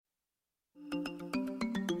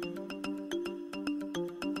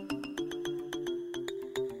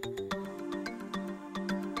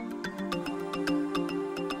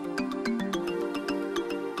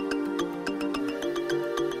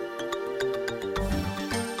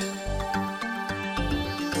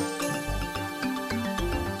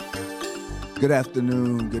Good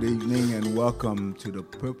afternoon, good evening, and welcome to the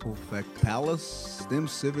Purple Fact Palace STEM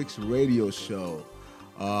Civics Radio Show.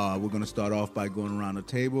 We're going to start off by going around the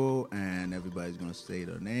table, and everybody's going to say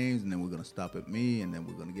their names, and then we're going to stop at me, and then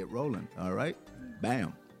we're going to get rolling. All right?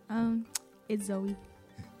 Bam. It's Zoe.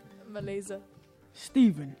 Malaysia.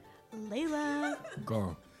 Steven. Layla.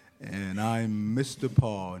 Go. And I'm Mr.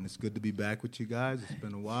 Paul, and it's good to be back with you guys. It's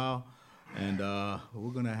been a while. And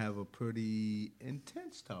we're going to have a pretty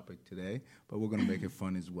intense topic today, but we're going to make it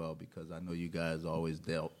fun as well because I know you guys always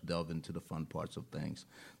delve into the fun parts of things,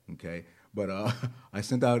 okay? But I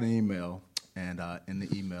sent out an email, and in the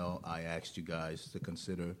email I asked you guys to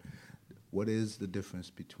consider what is the difference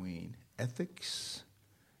between ethics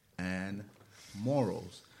and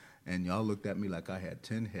morals. And y'all looked at me like I had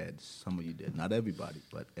 10 heads. Some of you did. Not everybody,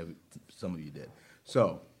 but some of you did.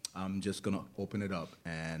 So I'm just going to open it up,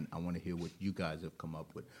 and I want to hear what you guys have come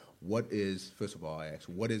up with. What is, first of all, I ask,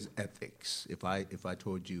 what is ethics? If I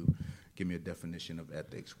told you, give me a definition of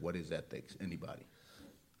ethics, what is ethics? Anybody?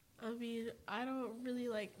 I mean, I don't really,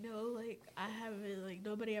 know, I haven't,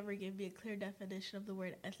 nobody ever gave me a clear definition of the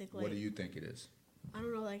word ethic. What do you think it is? I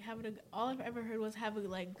don't know, all I've ever heard was having,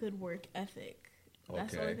 good work ethic.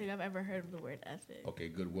 That's the only thing I've ever heard of the word ethic. Okay,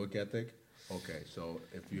 good work ethic? Okay, so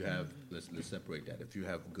if you have, let's separate that. If you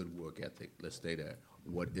have good work ethic, let's stay there.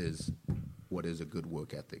 What is a good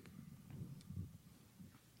work ethic?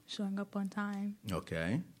 Showing up on time.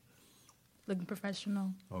 Okay. Looking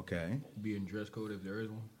professional. Okay. Being dress code if there is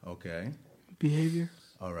one. Okay. Behavior.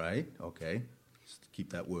 All right. Okay. Just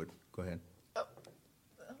keep that word. Go ahead. I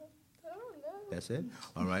don't know. That's it?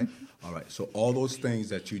 All right. All right. So all those things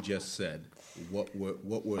that you just said, what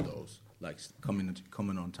were those? Like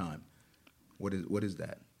coming on time. What is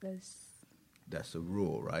that? That's a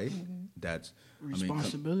rule, right? Mm-hmm. That's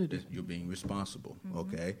Responsibility. you're being responsible. Mm-hmm.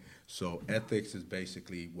 Okay. So ethics is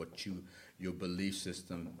basically what your belief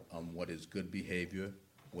system on what is good behavior,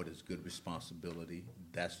 what is good responsibility.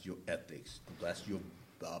 That's your ethics. That's your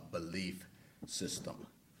belief system.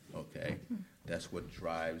 Okay. Mm-hmm. That's what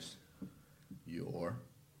drives your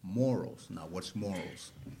morals. Now, what's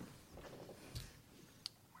morals?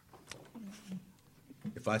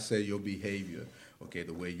 If I say your behavior, okay,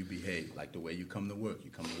 the way you behave, like the way you come to work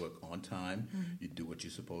on time, you do what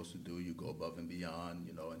you're supposed to do, you go above and beyond,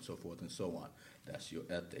 and so forth and so on. That's your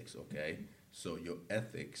ethics, okay? So your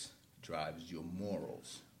ethics drives your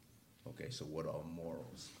morals. Okay, so what are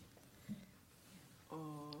morals?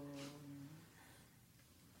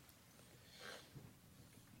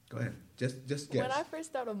 Go ahead. Just guess. When I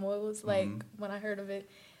first thought of morals, when I heard of it,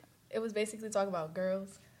 it was basically talking about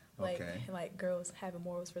girls. Okay. And girls having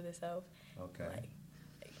morals for themselves. Okay.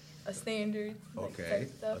 A standard. Okay,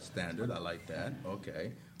 stuff. a standard. I like that.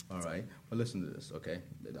 Okay, all right. Well, listen to this. Okay,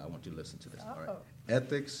 I want you to listen to this. All right. Oh.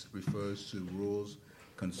 Ethics refers to rules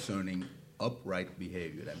concerning upright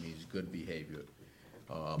behavior. That means good behavior.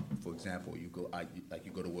 For example, you go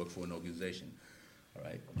to work for an organization. All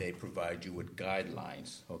right. They provide you with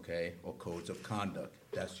guidelines. Okay, or codes of conduct.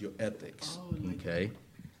 That's your ethics. Okay,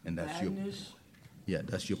 and that's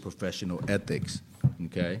that's your professional ethics.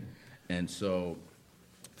 Okay, and so.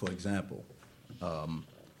 For example,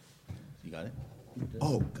 you got it?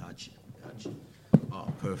 Oh, gotcha. Oh,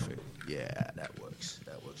 perfect. Yeah, that works.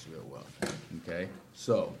 That works real well. Okay,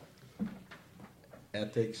 so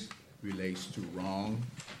ethics relates to wrong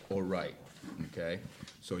or right. Okay,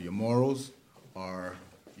 so your morals are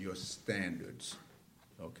your standards.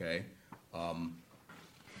 Okay,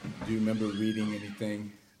 do you remember reading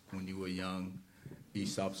anything when you were young?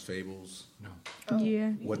 Aesop's fables. No.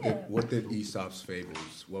 Yeah. What did Aesop's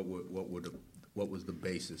fables? What was the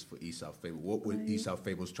basis for Aesop's fable? What were Aesop's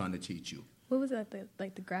fables trying to teach you? What was that?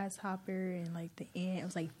 The grasshopper and the ant. It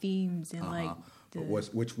was themes and But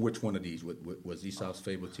which one of these was Aesop's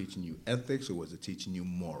fable teaching you ethics or was it teaching you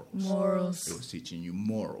morals? Morals. It was teaching you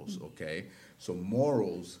morals. Okay, so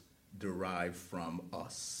morals derive from a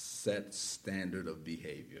set standard of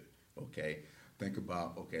behavior. Okay, think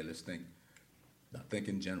about. Okay, let's think. Now, think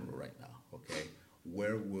in general right now, okay?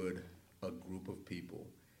 Where would a group of people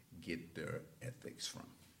get their ethics from?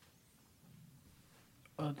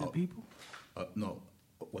 Other people? No.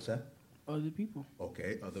 What's that? Other people.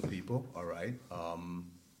 Okay, other people, all right.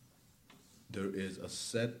 There is a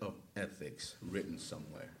set of ethics written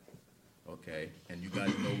somewhere, okay? And you guys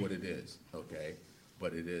know what it is, okay?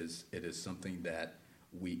 But it is something that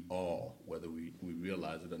we all, whether we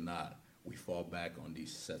realize it or not, we fall back on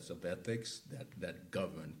these sets of ethics that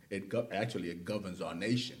govern. It governs our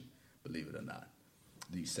nation, believe it or not.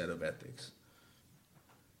 These set of ethics.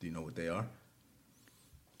 Do you know what they are?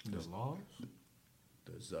 The laws?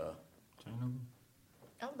 There's 10 of them?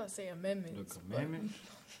 I was about to say amendments. The commandments?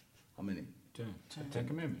 How many? 10. 10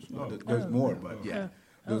 commandments. No, Oh. there's more, but yeah. There's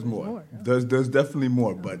there's more. more. There's definitely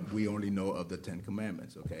more, but we only know of the 10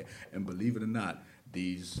 Commandments, okay? And believe it or not,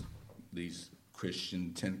 these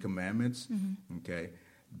Christian 10 Commandments, okay,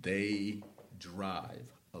 they drive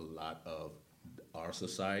a lot of our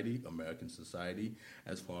society, American society,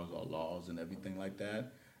 as far as our laws and everything like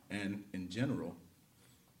that, and in general,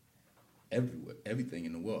 everywhere, everything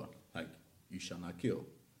in the world. Like, you shall not kill,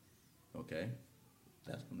 okay?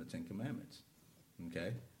 That's from the 10 Commandments,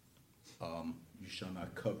 okay? You shall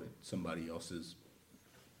not covet somebody else's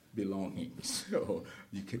belongings. So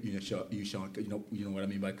you know what I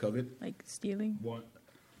mean by covet? Like stealing. What?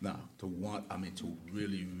 Now, to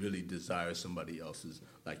really, really desire somebody else's,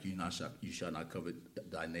 like you shall not covet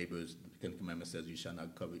thy neighbor's. The Ten Commandment says you shall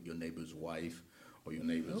not covet your neighbor's wife or your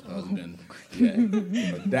neighbor's husband.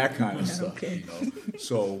 Yeah, that kind of stuff. Okay.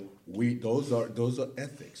 So those are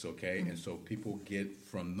ethics, okay? And so people get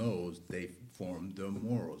from those, they form their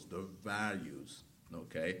morals, their values,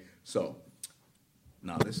 okay? So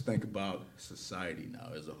now let's think about society now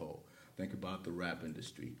as a whole. Think about the rap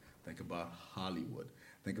industry. Think about Hollywood.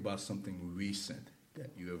 Think about something recent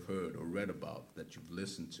that you have heard or read about, that you've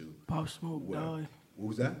listened to. Pop Smoke died. What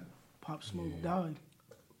was that? Pop Smoke died.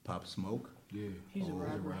 Pop Smoke? Yeah. He's a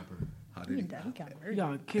rapper. How He did he? died. He got He murdered.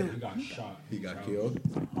 got killed He got shot. He got killed?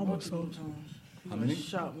 multiple times. He How got many?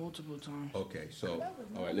 shot multiple times. Okay, so,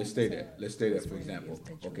 all right, let's stay there. Let's stay there, for example.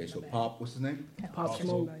 Okay, so Pop, what's his name? Pop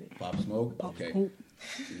Smoke. Pop Smoke? Okay. Smoke.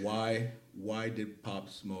 Why did Pop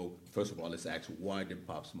Smoke, first of all, let's ask, why did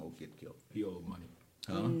Pop Smoke get killed? He owed money.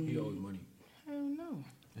 Huh? He owed money. I don't know.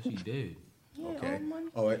 Yes, he did. Yeah, Okay. all money.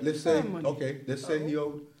 All right, let's say, Money. okay, let's say he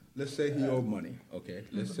owed money, okay?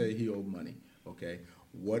 Let's say he owed money, okay?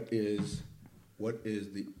 What is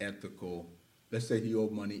the ethical, let's say he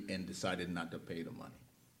owed money and decided not to pay the money.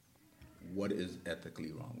 What is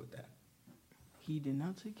ethically wrong with that? He did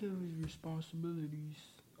not take care of his responsibilities.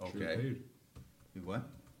 Should've Okay. paid. You what?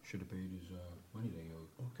 Should have paid his money that he owed.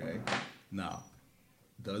 Okay. Now,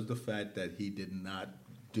 does the fact that he did not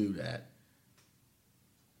do that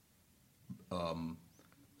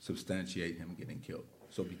substantiate him getting killed?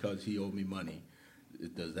 So because he owed me money,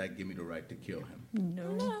 does that give me the right to kill him?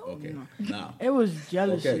 No. Okay. No. Now, It was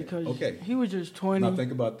jealousy Okay, because okay. he was just 20. now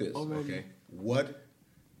think about this. already. Okay. What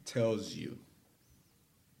tells you?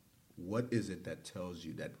 What is it that tells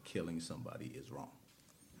you that killing somebody is wrong?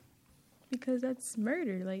 Because that's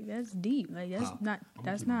murder. Like that's deep. Like that's How? not.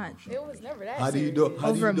 That's not It was never that How do you serious. do?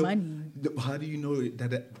 How do you over know, money. How do you know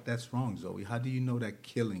that's wrong, Zoe? How do you know that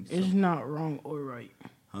killing? It's not wrong or right.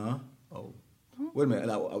 Huh? Oh. Wait a minute.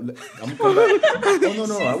 I'm gonna come back.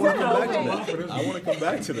 No. I want to come back to that. I want to come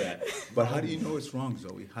back to that. But how do you know it's wrong,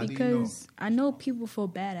 Zoe? How do you know? Because I know people feel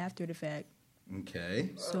bad after the fact.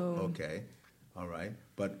 Okay. So Okay. All right.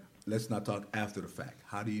 But let's not talk after the fact.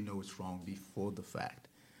 How do you know it's wrong before the fact?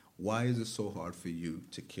 Why is it so hard for you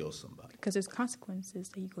to kill somebody? because there's consequences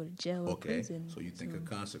that you go to jail or Okay. prison. So you think of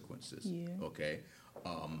consequences. Yeah. Okay.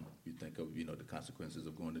 You think of the consequences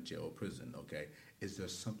of going to jail or prison. Okay. Is there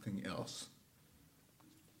something else?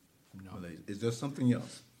 No. Is there something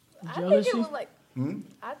else? I think Jealousy? it was like. Hmm?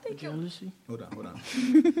 I think it. Jealousy? Hold on.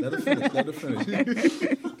 Let her finish.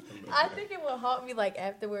 I think it would haunt me like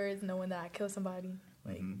afterwards, knowing that I killed somebody.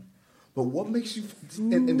 Like, But what makes you?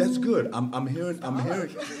 And that's good. I'm hearing.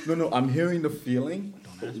 No. I'm hearing the feeling.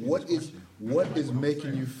 What is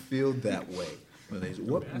making you feel that way?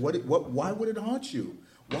 Why would it haunt you?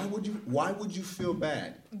 Why would you feel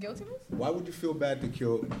bad? guiltiness? Why would you feel bad to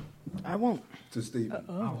kill I won't. to Stephen?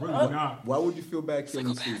 I'm really not. Why would you feel bad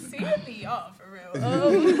killing Stephen? See me off for real.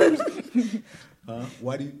 Huh?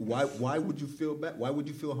 Why would you feel bad? Why would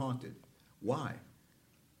you feel haunted? Why?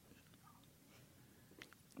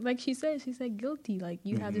 like she said guilty. Like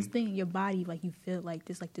you have this thing in your body, like you feel like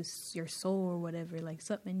this, your soul or whatever. Like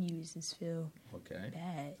something in you just feel Okay.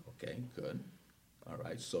 bad. Okay. Good. All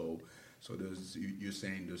right. So you're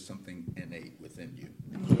saying there's something innate within you.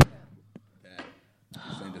 That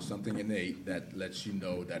you're saying there's something innate that lets you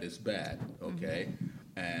know that it's bad. Okay.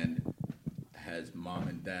 And has mom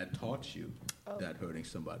and dad taught you that hurting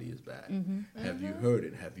somebody is bad? Have you heard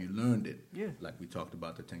it? Have you learned it? Yeah. Like we talked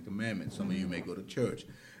about the Ten Commandments. Some of you may go to church,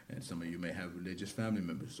 and some of you may have religious family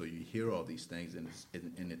members. So you hear all these things, and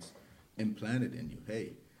it's implanted in you.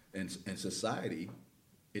 Hey, in society,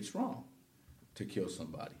 it's wrong to kill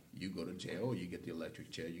somebody. You go to jail, or you get the electric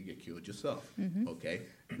chair, you get killed yourself. Okay.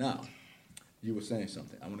 Now, you were saying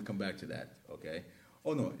something. I want to come back to that. Okay.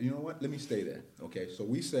 Oh no, you know what? Let me stay there. Okay. So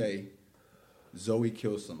we say Zoe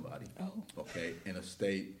killed somebody. Okay, in a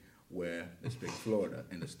state where, let's pick Florida,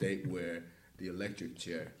 in a state where the electric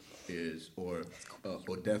chair is, or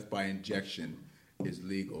death by injection is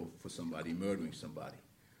legal for somebody murdering somebody,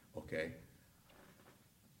 okay?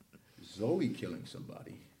 Zoe killing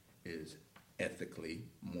somebody is ethically,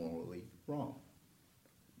 morally wrong.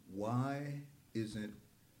 Why isn't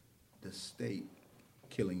the state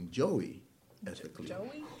killing Joey ethically?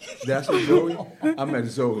 Joey? That's what Joey? I meant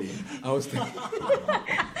Zoe. I was thinking.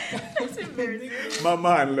 My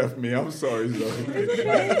mind left me. I'm sorry, Zoe.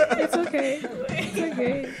 It's okay. It's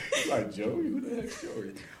okay. Like, Joey? Who the heck's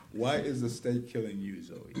Joey? Why is the state killing you,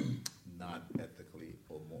 Zoe? Not ethically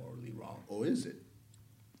or morally wrong. Or is it?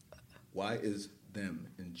 Why is them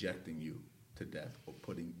injecting you to death or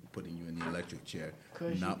putting you in the electric chair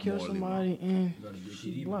Because you not kill morally somebody wrong? and You gotta get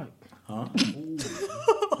she's it black. Huh?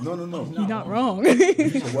 No. You're not wrong.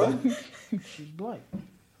 What? She's black.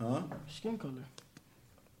 Huh? Skin color.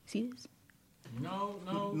 See this? No.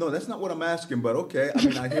 No, that's not what I'm asking, but okay. I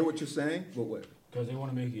mean, I hear what you're saying, but what? Because they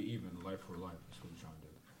want to make it even, life for life. That's what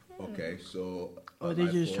they're trying to do. Okay, so Or they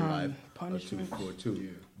life just for trying life, punishment? 2 for 2. Yeah.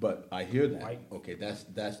 But I hear that. Right. Okay, that's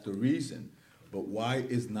the reason. But why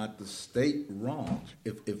is not the state wrong?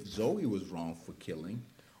 If Zoe was wrong for killing,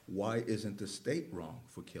 why isn't the state wrong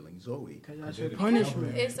for killing Zoe? Because that's they're a the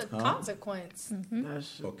punishment. It's a consequence.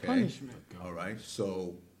 That's a Okay. punishment. All right.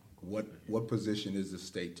 So what position is the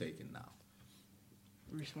state taking now?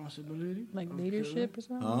 Responsibility. Like of leadership or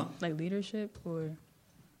something? Huh? Like leadership or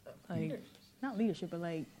like not leadership, but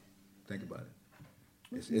like Think about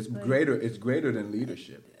it. It's Like- greater. It's greater than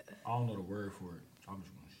leadership. I don't know the word for it. I'm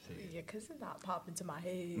just going to say it. Yeah, because it's not popping to my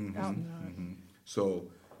head. Mm-hmm. I'm-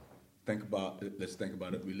 So let's think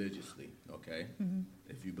about it religiously, okay?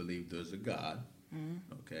 If you believe there's a God,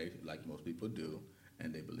 okay, like most people do,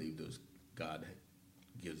 and they believe God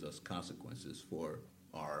gives us consequences for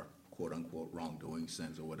our quote unquote wrongdoing,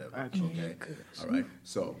 sins or whatever. Actions. Okay. All right.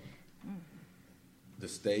 So the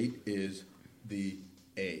state is the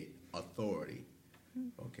authority.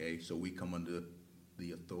 Okay, so we come under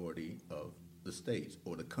the authority of the states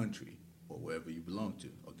or the country or wherever you belong to,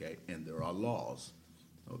 okay? And there are laws,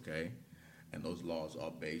 okay? And those laws are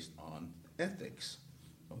based on ethics,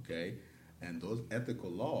 okay? And those ethical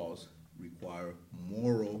laws require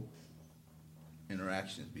moral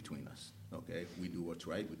interactions between us, okay? We do what's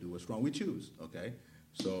right, we do what's wrong, we choose, okay?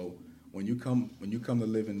 So when you come to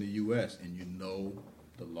live in the U.S. and you know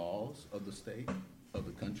the laws of the state, of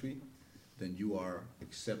the country, then you are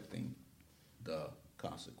accepting the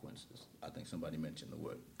consequences. I think somebody mentioned the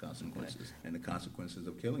word consequences. And the consequences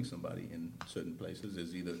of killing somebody in certain places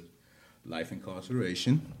is either life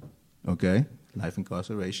incarceration, okay, life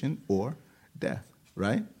incarceration, or death,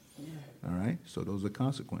 right? Yeah. All right, so those are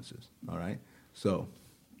consequences, all right? So,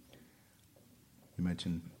 you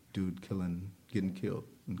mentioned dude getting killed,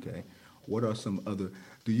 okay? What are some other,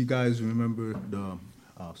 do you guys remember the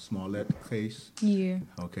Smollett case? yeah.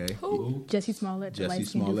 Okay. Who? Jesse Smollett, the Jesse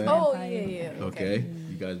light-skinned dude Smollett. from Oh, Empire. yeah. Okay.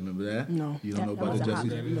 You guys remember that? No. You don't know That about was the a hot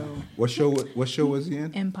Jesse? No. What show was he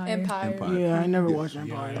in? Empire. Empire. Empire. Yeah, I never watched Yeah,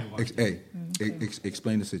 Empire. I watched it. Hey,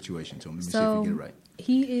 explain the situation to him. Let me see if So you get it right.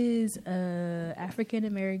 he is a African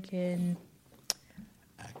American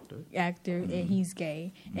actor, and he's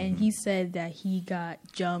gay. And he said that he got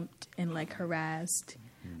jumped and like harassed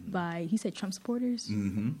by, he said, Trump supporters.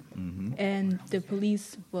 And the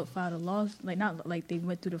police filed a lawsuit, like not like they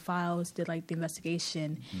went through the files, did like the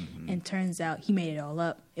investigation, and turns out he made it all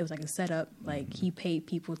up. It was like a setup. Like he paid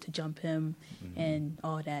people to jump him and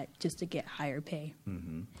all that just to get higher pay.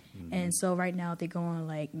 And so right now they're going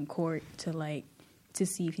like in court to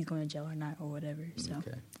see if he's going to jail or not or whatever. So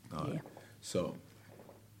Okay. All right. yeah. So,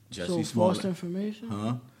 Jesse So false Smollett. information.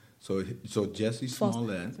 Huh? So Jesse False-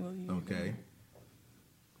 Smollett, well, yeah. okay,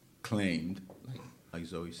 claimed, like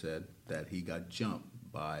Zoe said, that he got jumped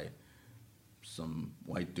by some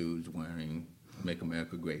white dudes wearing "Make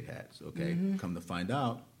America Great" hats. Okay, come to find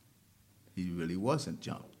out, he really wasn't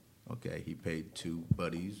jumped. Okay, he paid 2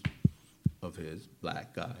 buddies of his,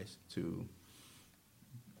 black guys, to.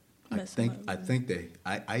 Mess him up. I think they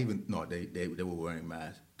were wearing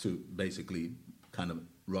masks to basically kind of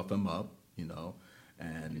rough him up, you know,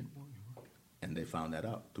 and they found that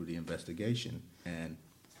out through the investigation, and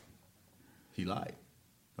he lied.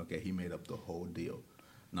 Okay, he made up the whole deal.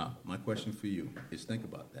 Now, my question for you is think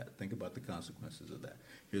about that. Think about the consequences of that.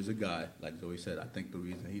 Here's a guy, like Zoe said, I think the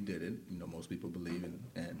reason he did it, you know, most people believe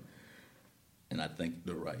and I think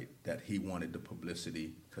they're right, that he wanted the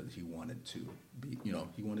publicity because he wanted to be, you know,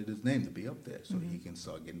 he wanted his name to be up there so he can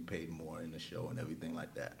start getting paid more in the show and everything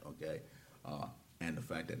like that, okay? And the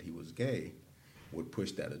fact that he was gay would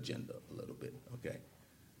push that agenda a little bit, okay?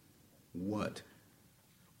 What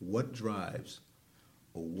drives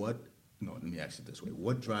or what No, let me ask it this way.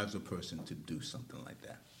 What drives a person to do something like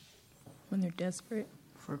that? When they're desperate.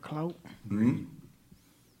 For clout. Hmm?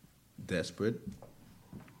 Desperate.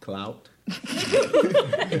 Clout.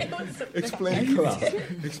 Explain clout.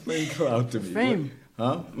 Explain clout to me. Fame.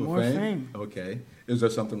 Huh? For More fame. Okay. Is there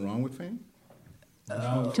something wrong with fame?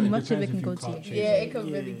 No, Too much of depends it can if go you to clout your chasing. Yeah, it could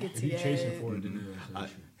Yeah. really get If to you your chasing head. for it, then it is an I,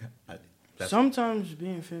 issue. that's Sometimes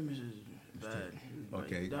being famous is bad.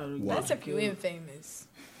 Okay. that'll Why? That's if you ain't famous.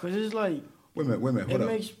 Cause it's like Wait a minute, it hold up.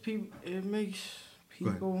 makes people. It makes Go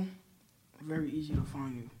ahead. people very easy to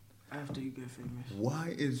find you after you get famous.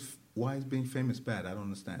 Why is being famous bad? I don't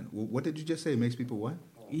understand. What did you just say? It makes people what?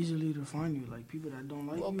 Easily to find you, like people that don't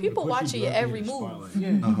like Well, you. people It puts you watching your directly every in the move. spotlight.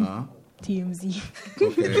 Yeah. Uh-huh. TMZ.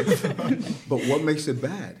 Okay. But what makes it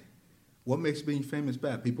bad? What makes being famous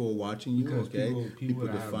bad? People are watching you, Because okay? people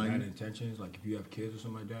that have define bad you. intentions, like if you have kids or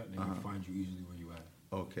something like that, they Uh-huh. can find you easily where you at.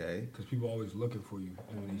 Okay. Because people are always looking for you,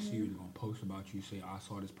 and when they see you, they're gonna post about you, say, "I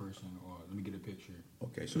saw this person," or "Let me get a picture."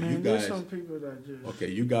 Okay. So Man, you there's guys some people that just.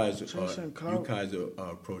 okay, you guys Chasing are clout.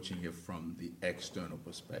 approaching it from the external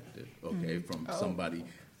perspective, okay? From Oh.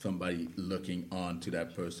 somebody looking on to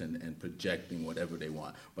that person and projecting whatever they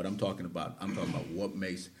want. But I'm talking about what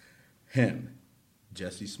makes him,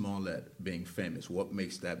 Jesse Smollett, being famous. What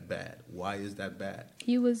makes that bad? Why is that bad?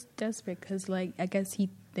 He was desperate because, like, I guess he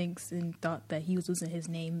thinks and thought that he was losing his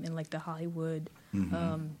name in, like, the Hollywood,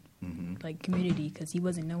 like, community because he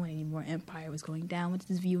wasn't known anymore. Empire was going down with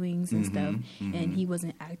his viewings and stuff, and he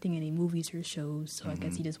wasn't acting in any movies or shows. So I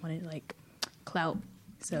guess he just wanted, like, clout.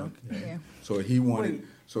 So, Okay. yeah. So he wanted. Wait,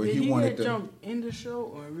 so did he he wanted get to. jumped in the show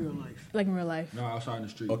or in real life? Like in real life. No, outside in the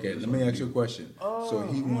street. Okay, let me ask you a question. So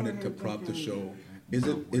he Oh, wanted to I'm prop the thinking- show.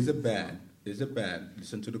 Is it bad? Is it bad?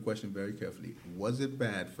 Listen to the question very carefully. Was it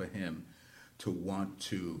bad for him to want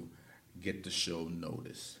to get the show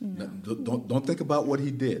noticed? No. Don't think about what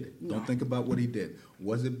he did. Don't think about what he did.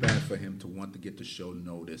 Was it bad for him to want to get the show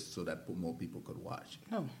noticed so that more people could watch?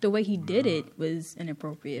 No. The way he did it was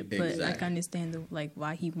inappropriate, but I Exactly. can understand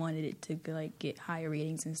why he wanted it to like get higher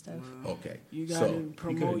ratings and stuff. Okay. You gotta So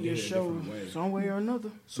promote did your it a show different way. some way or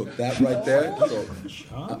another. so that right there. So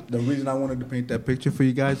Huh? the reason I wanted to paint that picture for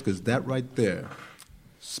you guys because that right there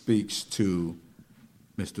speaks to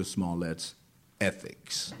Mr. Smollett's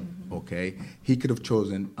ethics. Okay, he could have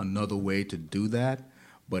chosen another way to do that,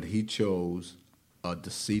 but he chose a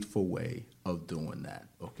deceitful way of doing that.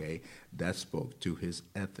 Okay, that spoke to his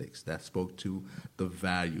ethics. That spoke to the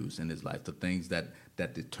values in his life, the things that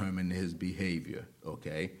determine his behavior.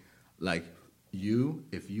 Okay, like you,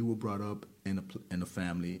 if you were brought up in a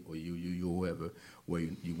family, or you whoever, where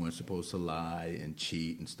you weren't supposed to lie and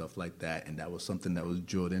cheat and stuff like that, and that was something that was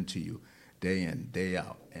drilled into you day in, day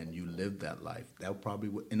out, and you lived that life, that probably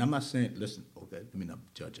would, and I'm not saying, listen, okay, let me not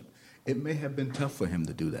judge him. It may have been tough for him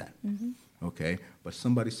to do that, okay? But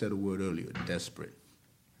somebody said a word earlier, desperate.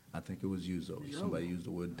 I think it was you, Zoe. Somebody used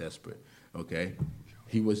the word desperate, okay?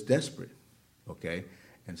 He was desperate, okay?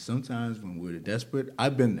 And sometimes when we're desperate,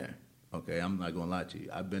 I've been there, okay? I'm not going to lie to you.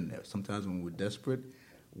 I've been there. Sometimes when we're desperate,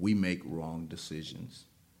 we make wrong decisions.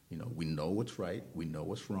 You know, we know what's right, we know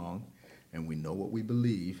what's wrong, and we know what we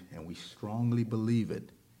believe, and we strongly believe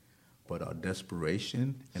it. But our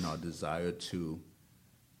desperation and our desire to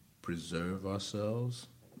preserve ourselves,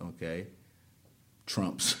 okay,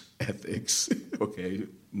 trumps ethics, okay?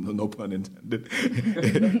 No pun intended.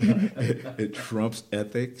 It trumps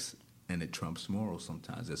ethics, and it trumps morals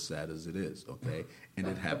sometimes, as sad as it is, okay? And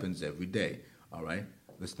it happens every day, all right?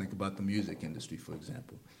 Let's think about the music industry, for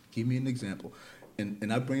example. Give me an example.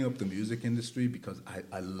 And I bring up the music industry because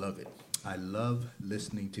I love it. I love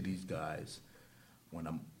listening to these guys. When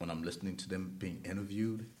I'm listening to them being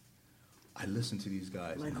interviewed, I listen to these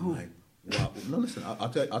guys. Like and who? I'm like, wow. No, listen, I'll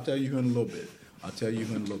tell you in a little bit. I'll tell you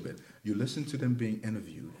in a little bit. You listen to them being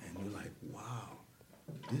interviewed, and you're like, wow,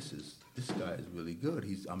 this guy is really good.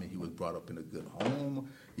 He was brought up in a good home.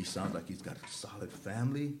 He sounds like he's got a solid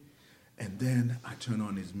family. And then I turn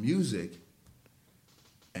on his music,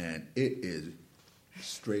 and it is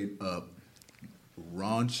straight up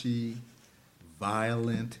raunchy,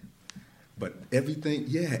 violent, but everything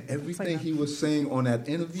he was saying on that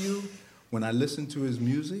interview, when I listen to his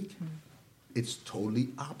music, it's totally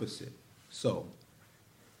opposite. So,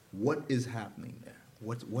 what is happening there?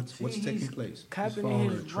 What's taking he's place? Capping following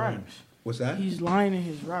in his a trend. raps. What's that? He's lying in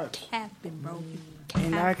his raps. Capping, bro.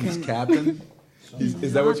 And I He's can. capping.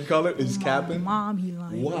 Is that what you call it? He's capping. Mom, he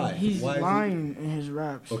lying. Why? He's Why is he- lying in his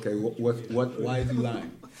raps Okay, why is he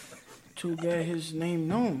lying? to get his name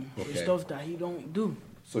known. Okay. The stuff that he don't do.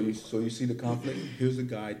 So you see the conflict. Here's a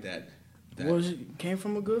guy that Came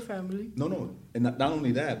from a good family. no, and not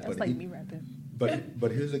only that, That's but like he, me rapping.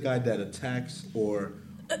 but here's a guy that attacks or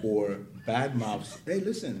badmouths. Hey,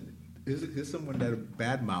 listen, here's someone that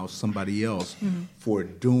badmouths somebody else for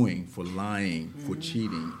lying, for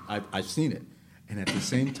cheating. I've seen it, and at the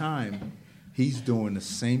same time, he's doing the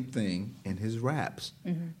same thing in his raps.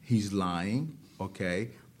 He's lying, okay,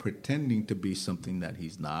 pretending to be something that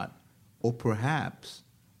he's not, or perhaps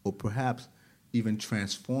even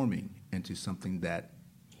transforming into something that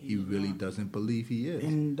he really doesn't believe he is.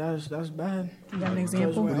 And that's bad. You got an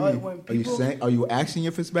example? Are you asking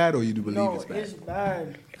if it's bad or you do believe No, it's bad? it's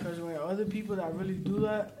bad because when other people that really do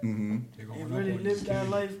that and They gonna really run up on live you. that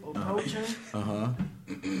life approach him, Uh-huh.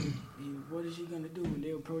 what is he gonna do when they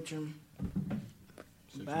approach him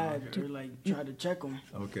bad or like try to check him?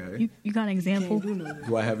 Okay. You got an example? Can't do nothing.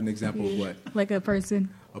 Do I have an example of what? Like a person?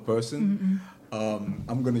 A person?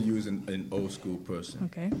 I'm going to use an old school person.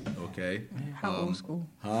 Okay. Okay? How old school?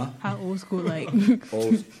 Huh? How old school? Like,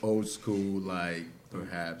 Old school, like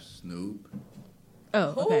perhaps Snoop.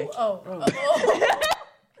 oh, okay.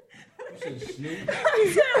 You said Snoop?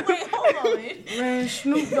 Wait, hold on. Man,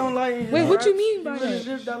 Snoop don't like his Wait, what you raps. mean by He really that?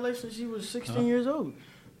 lived that life since he was 16 years old.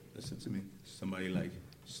 Listen to me. Somebody like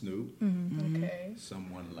Snoop. Okay.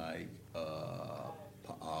 Someone like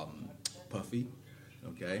Puffy.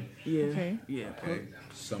 Okay? Yeah. Okay. Yeah. Okay?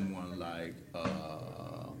 Someone like...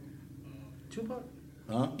 Tupac?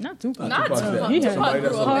 huh? Not Tupac. Not Tupac's Tupac. dead. Yeah. Somebody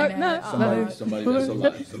that's Tupac alive. grew up in that. Somebody that's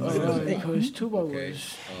alive. Somebody that's alive. Because Tupac Okay.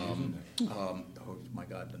 was. Oh my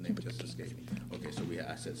God, the name just escaped me. Okay, so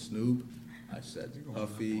I said Snoop, I said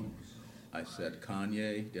Puffy, I said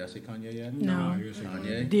Kanye. Did I say Kanye yet? No. You're saying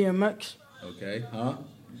Kanye. DMX. Okay, huh?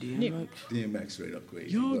 DMX. DMX straight up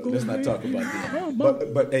crazy. Y'all But go let's not ahead. talk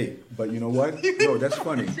about DMX. But you know what? No, that's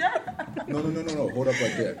funny. No. Hold up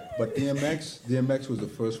right there. But DMX was the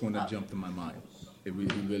first one that jumped in my mind. He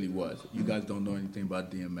really was. You guys don't know anything about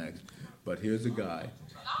DMX, but here's a guy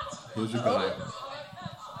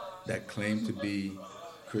that claimed to be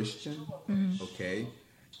Christian, okay,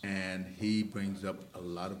 and he brings up a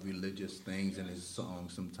lot of religious things in his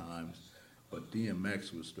songs sometimes, but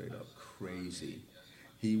DMX was straight up crazy.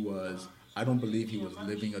 I don't believe he was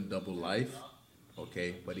living a double life,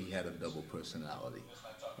 okay, but he had a double personality,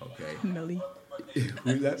 okay. Millie.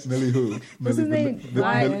 Who's that? Millie who? What's his name?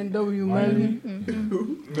 YNW Melly.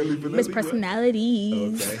 Millie Vanilli? Miss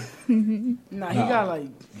Personalities. Okay. Nah, he got like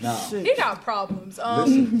Nah. six. He got problems.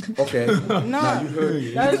 Listen, okay. Nah, Now you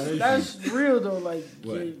heard. that's real though. Like,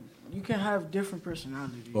 What? yeah, you can have different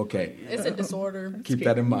personalities. Okay. It's a disorder. Keep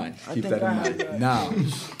that in mind. Keep think that in I mind. have that. Now,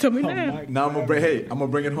 Tell me now. now I'm gonna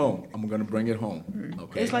bring it home. I'm gonna bring it home.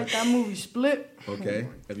 Okay. It's like that movie Split. Okay.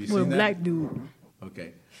 Have you With a seen that? black dude.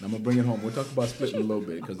 Okay. Now I'm gonna bring it home. We'll talk about splitting a little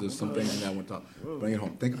bit because there's some things in that I want to talk. Bring it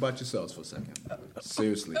home. Think about yourselves for a second.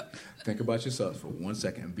 Seriously. Think about yourselves for 1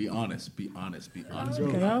 second. Be honest. Be honest. Be honest. Be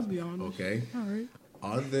Okay, I'll honest. be honest. Okay. All right.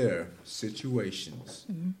 Are there situations?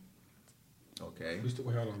 Okay. We still,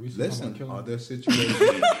 wait, hold on. We still talking Listen, about killing? are there situations?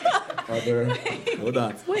 Hold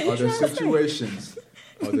on. Wait, Are what there you trying to say? situations?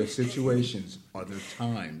 Are there situations? Are there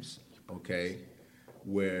times? Okay,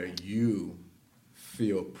 where you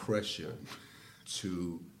feel pressure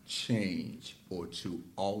to change or to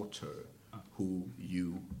alter who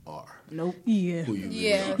you are? Nope. Yeah. Who you really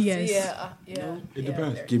Yes. are? Yes. Yeah. It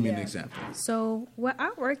depends. there- Give me an yeah. example. So where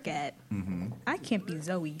I work at, I can't be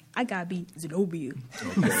Zoe. I gotta be Zenobia.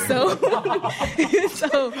 Okay. So,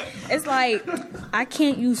 so it's like I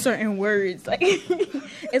can't use certain words. Like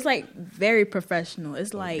it's like very professional.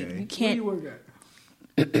 It's like Okay. you Where can't. you work at?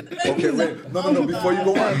 Okay, wait. No. Before you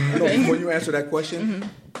go on, before you answer that question,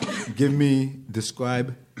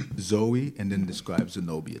 describe Zoe and then describe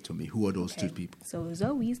Zenobia to me. Who are those two people? So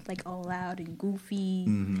Zoe's like all loud and goofy,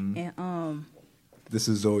 and This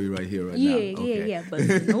is Zoe right here, right yeah, now. Okay. yeah. But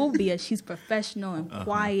Zenobia, she's professional and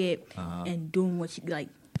quiet and doing what she like,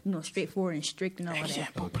 straightforward and strict and all that.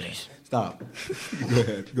 Okay. Stop.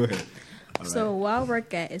 Go ahead. All right. So where I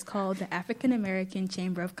work at is called the African American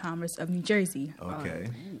Chamber of Commerce of New Jersey. Okay.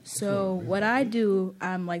 So what I do,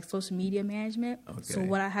 I'm like social media management. So Okay.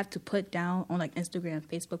 what I have to put down on like Instagram,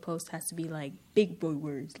 Facebook posts has to be like big boy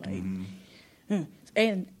words, like.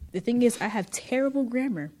 And the thing is, I have terrible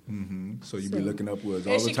grammar. So you be looking up words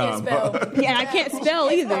all And the she can't time. spell. Yeah, I can't spell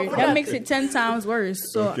either. That makes it 10 times worse.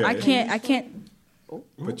 So Okay. I can't.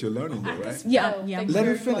 But you're learning though, right? Yeah, Oh, yeah. thank Let you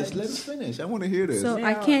her very finish. much. Let her finish. I want to hear this. So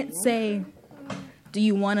I can't say, do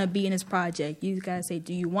you want to be in this project? You gotta say,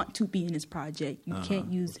 do you want to be in this project? You can't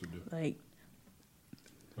use like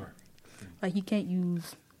All right. like you can't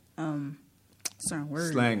use certain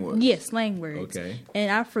words. Slang words. Yeah, slang words. Okay.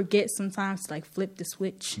 And I forget sometimes to like flip the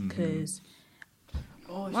switch because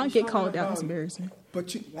Oh, when I she's get talking called out, about it's embarrassing.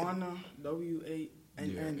 But you, Wana,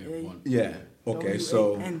 W-A-N-N-A. yeah. Okay.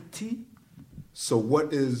 So W-A-N-T. so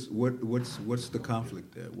what's the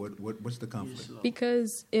conflict there? What's the conflict?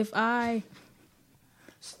 Because if I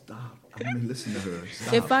Stop. I mean, listen to her.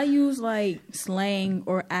 Stop. if I use like slang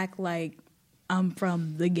or act like I'm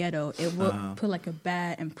from the ghetto, it will put like a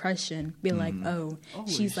bad impression. Be like, oh,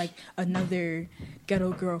 she's like another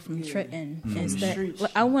ghetto girl from Trenton. Instead, Streets.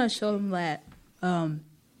 like, I want to show them that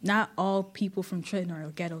not all people from Trenton are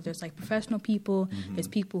ghetto. There's like professional people. There's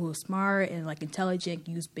people who are smart and like intelligent,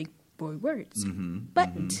 use big boy words.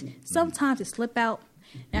 But sometimes it slip out.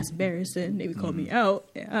 That's embarrassing. They would call me out.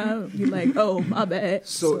 And I'll be like, oh, my bad.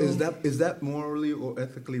 So is that morally or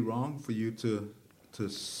ethically wrong for you to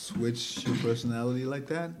switch your personality like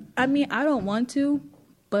that? I mean, I don't want to,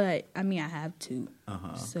 but I mean, I have to.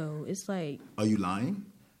 Uh-huh. So it's like, Are you lying?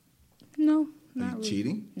 no, Are not you really.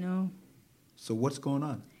 cheating? No. So what's going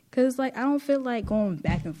on? Because, like, I don't feel like going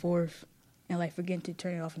back and forth and, like, forgetting to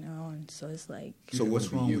turn it off and on. So it's like, So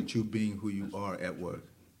what's wrong with you being who you are at work?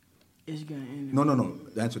 It's gonna end. No.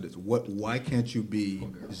 Answer this. Why can't you be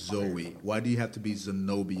Zoe? Why do you have to be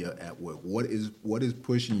Zenobia at work? What is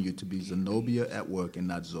pushing you to be Zenobia at work and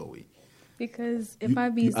not Zoe? because if I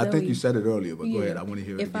be Zoe. I think you said it earlier, but go yeah, ahead. I want to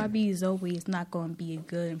hear it If again. I be Zoe, it's not going to be a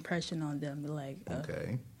good impression on them. Be like,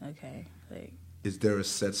 Okay. okay. Like, Is there a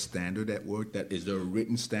set standard at work? Is there a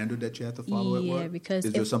written standard that you have to follow at Yeah, work? because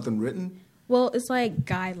is there if- something written? well, it's like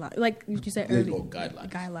guidelines, like you said Yeah, earlier.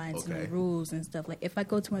 guidelines. And Okay. the rules and stuff. Like if I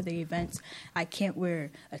go to one of the events, I can't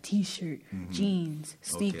wear a T-shirt, jeans,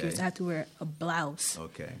 sneakers. Okay. I have to wear a blouse,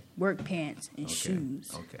 Okay. work pants, and Okay.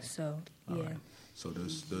 shoes. Okay. So All yeah. right. So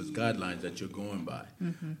there's guidelines that you're going by.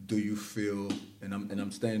 Mm-hmm. Do you feel? And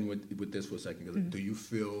I'm staying with this for a second. Mm-hmm. Do you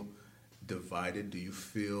feel divided? Do you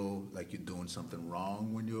feel like you're doing something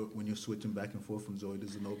wrong when you're switching back and forth from Zoe to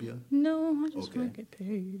Zenobia? No, I just Okay. want to get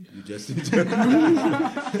paid. You just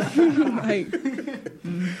Like,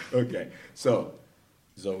 okay. So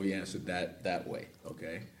Zoe answered that way.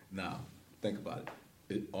 Okay. Now think about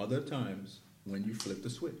it. Are there times when you flip the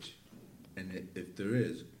switch? And if there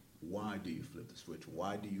is, why do you flip the switch?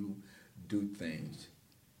 Why do you do things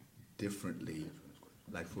differently?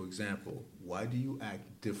 Like, for example, why do you act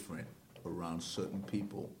different around certain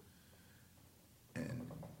people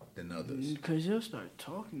than others? Because they'll start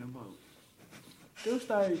talking about. They'll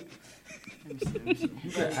start. Let me see.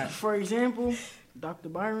 Like, for example, Dr.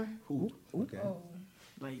 Byron. Okay.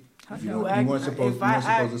 Like, How if you you know? act, You weren't supposed, if you I weren't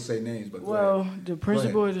supposed act, to say names, but go well, ahead. the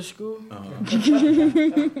principal of the school.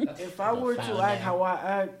 If I were to act how I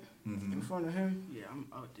act in front of him, yeah, I'm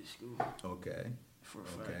out this school Okay. for a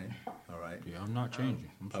fact. Okay. All right. Yeah, I'm not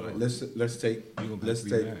changing. I'm All sorry. right, let's take You gonna let's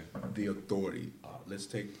be take mad. the authority. Let's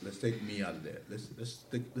take me out of there.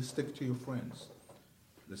 Let's stick to your friends.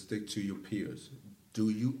 Let's stick to your peers. Do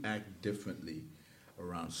you act differently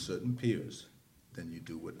around certain peers than you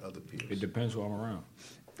do with other It peers? depends who I'm around.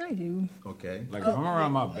 I do. Okay. Like if I'm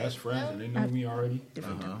around my best friends and they know me already, No,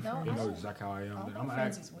 they I know don't- exactly how I am. I Then don't I'm know gonna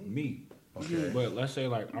friends act is weird. me. Okay. But let's say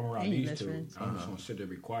like I'm around Ain't these best two, friends. I'm just gonna sit there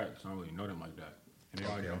and be quiet because I don't really know them like that, and they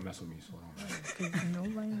already don't mess with me, so it don't matter.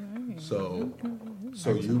 Nobody knows.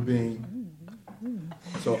 So you being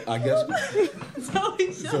so I guess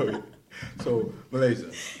so Malaysia,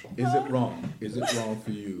 is it wrong? Is it wrong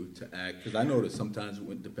for you to act? Because I know that sometimes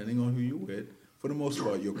depending on who you're with, for the most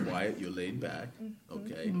part you're quiet, you're laid back,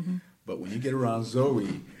 okay. But when you get around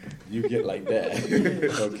Zoe, you get like that,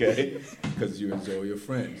 okay? Because you and Zoe are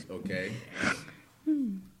friends, okay?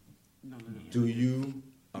 Do you,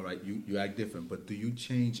 all right, you act different, but do you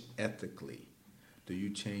change ethically? Do you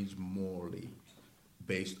change morally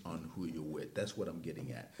based on who you're with? That's what I'm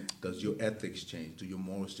getting at. Does your ethics change? Do your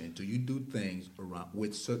morals change? Do you do things around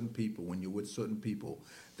with certain people, when you're with certain people,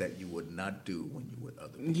 that you would not do when you're with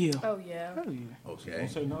other people? Yeah. Oh yeah. Hell yeah. Okay? Don't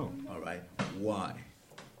say no. All right. Why?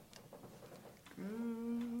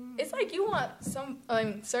 It's like you want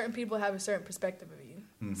certain people have a certain perspective of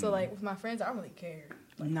you. So like with my friends, I don't really care.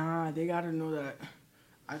 Nah, they gotta know that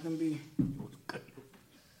I can be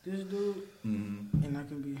this dude, and I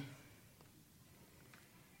can be.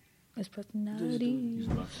 It's personality.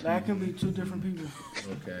 Like, I can be two different people.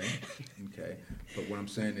 Okay. Okay. But what I'm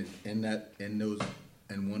saying is,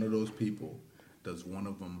 in one of those people, does one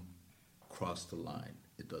of them cross the line?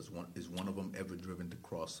 Is one of them ever driven to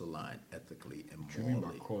cross the line ethically and What you mean by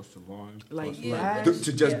morally? cross the line? Like, Yeah.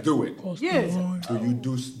 To just do it. yeah. Do you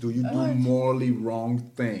do morally wrong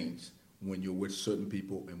things when you're with certain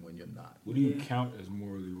people and when you're not? What do you count as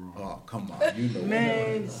morally wrong? Oh, come on, you know.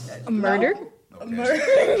 Man, A murder?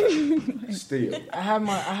 Okay. Still. I have.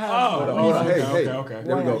 Hold on, hey, okay, hey. okay.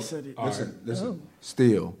 There we Why I go. said it. Listen.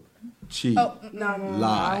 Still. cheat, Oh, No,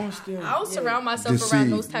 Lie. I won't steal. I don't surround myself Deceive. around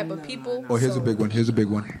those type of people. Oh, here's a so- big one. Here's a big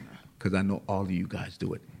one. Because I know all of you guys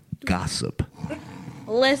do it. Gossip.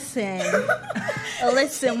 Listen,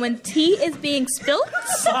 when tea is being spilt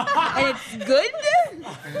and it's good,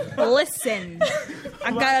 listen,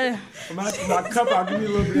 I gotta. My cup, I'll give you a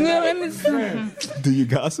little bit. Yeah, let me. Do you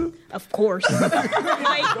gossip? Of course.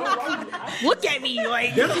 Like, look at me,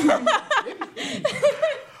 like.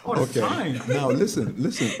 Okay. Now listen.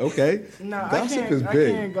 Okay. No, Gossip I is can't.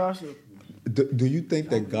 big. I can't gossip. Do you think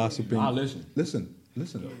that gossiping? Nah, listen. Listen.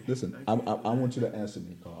 I want you to answer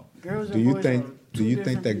me, Carl. Girls Do and you boys think? are Do two you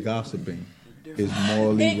think different that people. gossiping is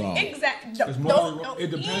morally wrong? Exactly. It's more,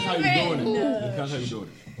 it depends how you're doing it. It depends how you're doing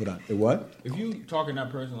it. Hold on. What? If you talking to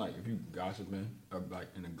that person, like, if you gossiping, or like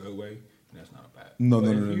in a good way, that's not bad. No.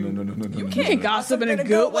 But if you- You Can't gossip in a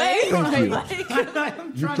good way.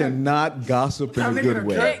 You cannot gossip in a good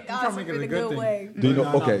way. Can't trying to gossip make it in a a good good thing. way. Do you know?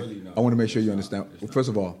 No, not Okay. really, no. I want to make sure you understand. First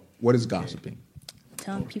of all, what is gossiping?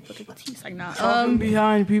 Telling people the teeth, like, nah. Talking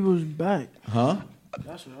behind people's back. Huh?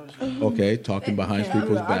 That's what I was saying. Okay, talking behind Yeah,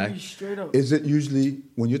 people's I back. be straight up. Is it usually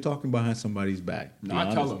when you're talking behind somebody's back? No, be I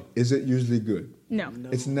tell honest, them. Is it usually good? No,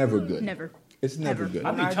 It's never good. never. It's never Ever. good.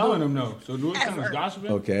 I be telling them no. So do it kind of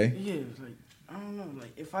gossiping? Okay. Yeah, it's like I don't know.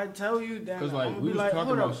 Like if I tell you, then Because I'm like gonna we be was like, talking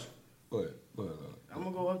hold about. up. What? I'm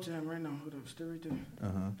gonna go up to him right now. Hold up, stay right there.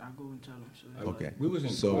 I'll go and tell him. So they're Okay. We was in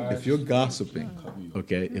So class. if you're gossiping,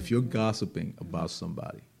 okay, if you're gossiping about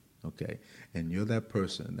somebody, okay, and you're that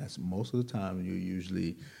person, that's most of the time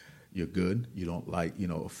you're good. You don't like,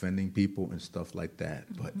 offending people and stuff like that.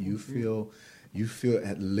 But you feel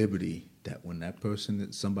at liberty that when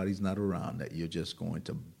somebody's not around, that you're just going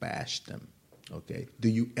to bash them. Okay. Do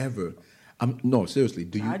you ever? No, seriously.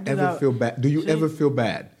 Do you I do ever that. feel bad? Do you ever feel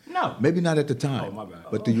bad? No. Maybe not at the time. Oh, my bad.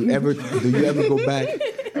 But do you ever go back?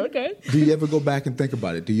 Okay. Do you ever go back and think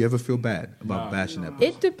about it? Do you ever feel bad about Nah. bashing that person?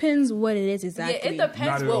 It depends what it is Yeah, exactly. it depends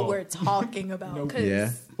Not at what all. we're talking about. 'cause Yeah.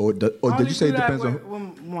 Or I did only you say do it that depends on?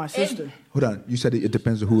 with my sister. Hold on. You said it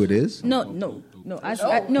depends on who it is. No.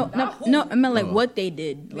 I meant like what they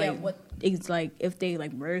did. Yeah, Like what- it's like if they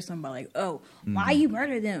like murder somebody, like, oh, why you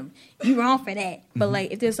murder them? You wrong for that. But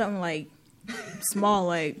like if there's something like small,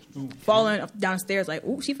 like falling downstairs, like,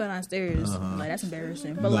 oh, she fell downstairs, like that's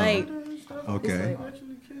embarrassing. But No. like, Okay.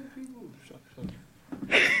 Actually kill people.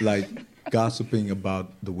 Like gossiping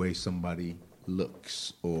about the way somebody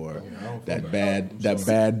looks, or that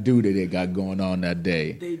bad dude that they got going on that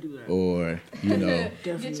day, They do that. or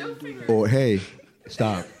Definitely. or hey,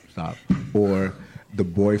 stop, or the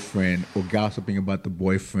boyfriend, or gossiping about the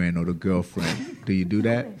boyfriend or the girlfriend. Do you do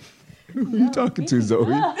that? Who you talking to, Zoe?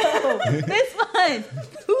 this one.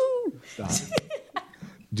 Stop.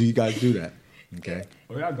 Do you guys do that? Okay.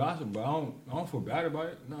 Oh yeah, I gossip, but I don't feel bad about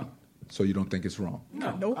it. No. So you don't think it's wrong?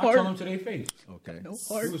 No I heart. tell them to their face. Okay.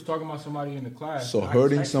 We was talking about somebody in the class. So I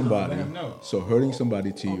hurting texted them to let somebody, them know. so hurting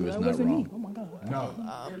somebody to you is not wrong. Oh my god.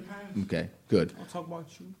 No, Okay, good. I'll talk about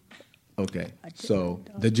you. Okay, so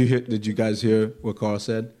did you guys hear what Carl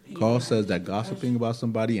said? Carl says that gossiping about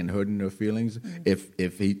somebody and hurting their feelings,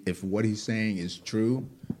 if what he's saying is true,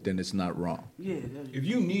 then it's not wrong. Yeah. That's If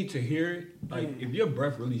you need to hear it, like if your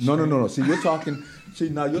breath really No. See, you're talking. See,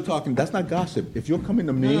 now you're talking. That's not gossip. If you're coming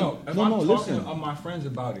to me, No. If I'm talking listen. to my friends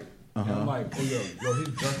about it, and I'm like, oh yo, his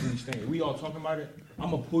breath really stinks. We all talking about it.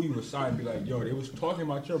 I'm gonna pull you aside and be like, yo, they was talking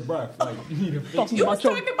about your breath. Like you need to fix You it. was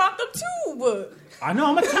talking about them too, but I know.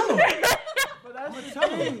 I'm gonna tell them. But that's the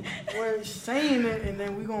thing. We're saying it, and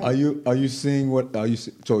then we gonna. Are you seeing what?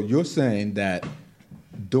 So you're saying that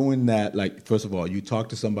doing that, like, first of all, you talk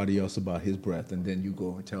to somebody else about his breath, and then you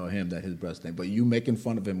go and tell him that his breath stinks. But you making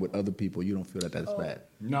fun of him with other people, you don't feel that that's bad.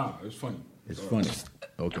 Nah, it's funny. It's funny.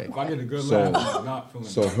 Okay. If I get a good So- laugh, I'm not feeling.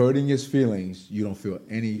 So bad. hurting his feelings, you don't feel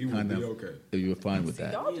any You would kind be of. okay. You're fine with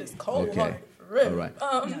that. y'all just cold Okay. hearted for real. All right.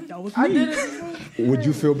 That was I me. did it before. Would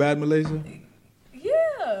you feel bad, Malaysia?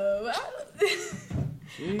 Yeah.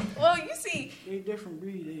 Well, you see, They different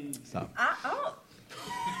breed. Stop. I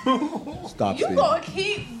Stop, you Steve. gonna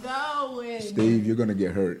keep going. Steve, you're gonna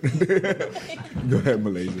get hurt. Go ahead,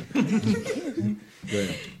 Malaysia. Go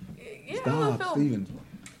ahead. Yeah, I Stop, feel Steven.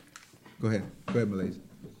 Go ahead, Malaysia.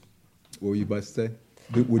 What were you about to say?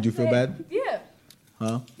 Would you feel bad? Yeah,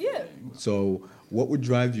 Huh? yeah. So, what would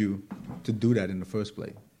drive you to do that in the first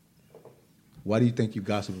place? Why do you think you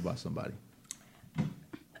gossip about somebody?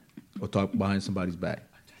 Or talk behind somebody's back?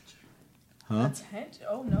 Huh? Attention?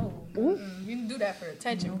 Oh no. Mm-mm. You can do that for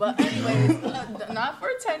attention, but anyways, not for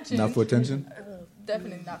attention. Not for attention?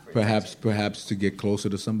 Definitely not for Perhaps to get closer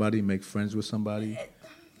to somebody, make friends with somebody.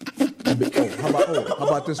 How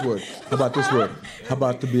about this word? How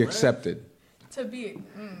about to be accepted? To be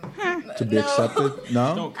To be no. accepted?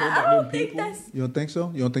 No? Don't care I about don't them think people. that's. You don't think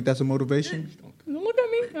so? You don't think that's a motivation? Look at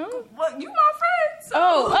me. Oh. Well, you my friend.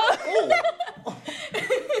 So.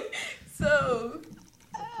 So.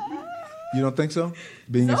 You don't think so?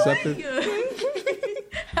 Being accepted?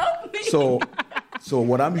 Help me. So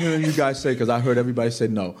what I'm hearing you guys say, because I heard everybody say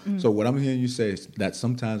no. So what I'm hearing you say is that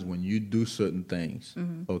sometimes when you do certain things,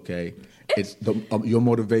 okay, it's your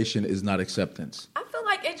motivation is not acceptance. I feel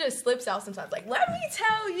like it just slips out sometimes. Like, let me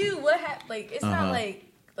tell you what happened. Like, it's not like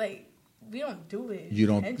we don't do it. You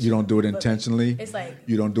don't do it but intentionally. It's like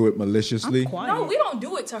You don't do it maliciously. no, we don't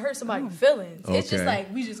do it to hurt somebody's feelings. It's just Okay.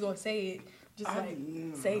 like we just gonna say it. Just like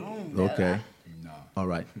say it. Okay. All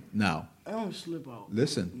right. Now, I don't slip out.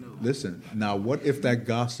 listen. Now, what if that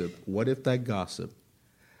gossip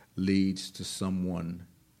leads to someone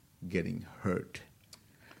getting hurt,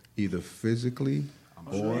 either physically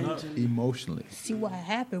or emotionally? See, what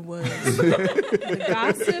happened was the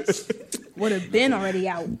gossip would have been already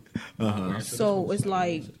out. So it's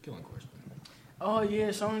like, Oh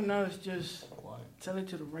yeah, sometimes just tell it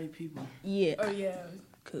to the right people. yeah, Oh yeah.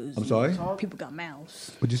 because I'm sorry. Talk, people got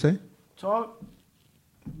mouths. What'd you say? talk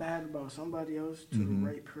bad about somebody else to the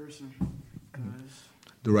right person. Cause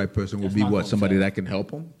The right person would That's be not what? gonna Somebody change. that can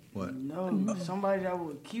help them? What? no, somebody that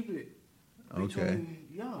will keep it between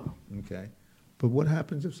y'all. Okay. But what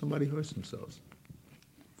happens if somebody hurts themselves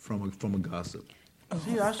from a gossip?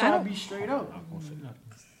 See, that's why I be straight up.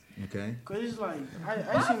 Okay. Cause it's like I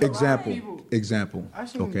seen a lot of people. Example. I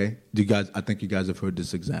seen- Okay. I think you guys have heard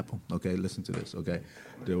this example. Okay. Listen to this. Okay.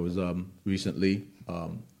 There was recently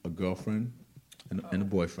a girlfriend and a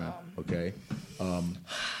boyfriend. Okay.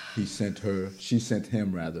 She sent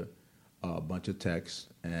him rather a bunch of texts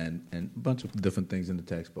and a bunch of different things in the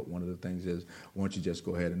text. But one of the things is, why don't you just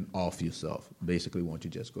go ahead and off yourself? Basically, why don't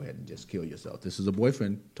you just go ahead and just kill yourself? This is a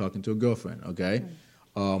boyfriend talking to a girlfriend. Okay.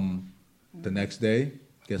 The next day,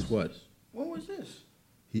 guess what? When was this?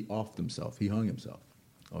 He offed himself. He hung himself.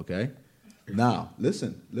 Okay? Now,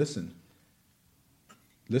 listen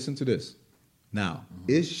to this. Now,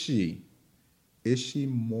 is she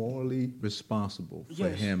morally responsible for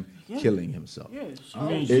Yes. him Yeah. killing himself? Yeah,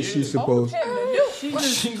 Is she supposed She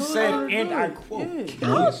said, and I quote. I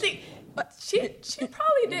don't think. But she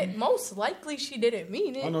probably did. Most likely, she didn't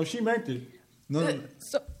mean it. Oh no, she meant it. No.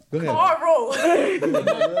 So Go ahead. Carl.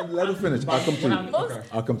 Let her finish. I'll come to you. Okay.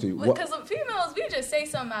 I'll come to you. What- Because females, we just say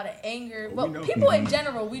something out of anger. We But know. people in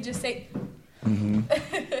general, we just say.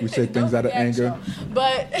 We say things out of anger.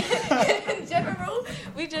 But in general,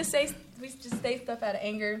 we just say stuff out of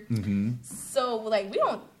anger. So like we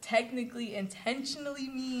don't technically intentionally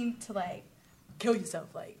mean to like kill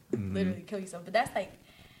yourself, like literally kill yourself. But that's like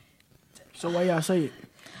So why y'all say it?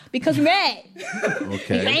 because we're mad,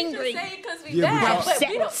 Okay. angry. just saying because we Yeah, mad, because- but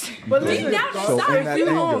we don't. But Deep listen, down So inside, in that we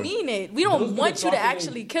don't anger- mean it. We don't Those want are you to the thoughts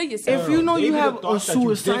actually kill yourself. if you know They you be the have a thoughts that you think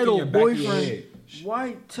in suicidal your back of your boyfriend, head.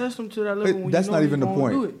 why test him to that level when That's you know not he's even the gonna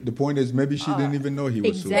do point. it? The point is maybe she didn't even know he was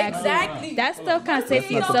Exactly. suicidal. Exactly. That stuff kind of says to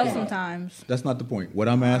That's not the yourself point. sometimes. That's not the point. What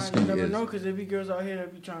I'm I asking never is, know because there be girls out here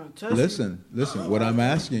that be trying to test listen. What I'm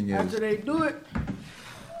asking you. After is, they do it,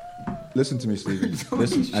 listen to me, Stephen.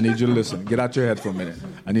 Listen. I need you to listen. Get out your head for a minute.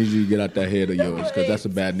 I need you to get out that head of yours because that's a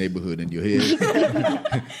bad neighborhood in your head.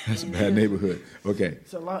 That's a bad neighborhood. Okay.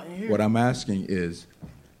 it's a lot in here. What I'm asking is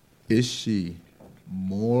she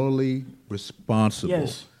morally responsible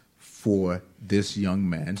Yes. for this young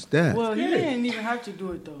man's death? Well, he didn't even have to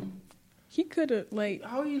do it though. He could have like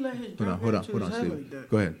How you let his Hold girl on, get into his head Stephen. like that?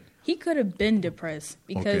 Go ahead. he could have been depressed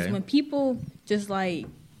because Okay. when people just like,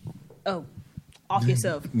 oh, off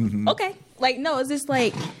yourself. Okay, like no, it's just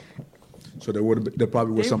like So there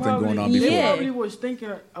probably was They something probably- going on Yeah. before. They probably was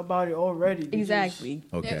thinking about it already. They exactly.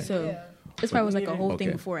 Okay. So Yeah. this probably was like a whole thing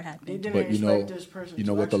Okay. before it Just, they happened. didn't But you know, expect this person you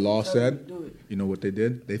know to what the actually law tell them said? to do it. You know what they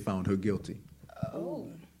did? They found her guilty. Oh.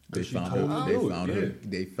 They She found told her. him to They do it, found yeah. her.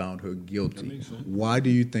 They found her guilty. makes sense. Why do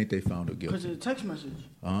you think they found her Because guilty? of the text message,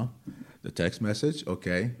 The text message.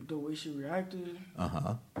 Okay. the way she reacted.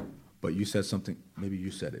 But you said something. Maybe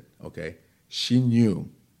you said it. Okay. She knew.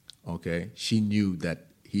 Okay. She knew that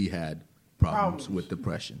he had problems with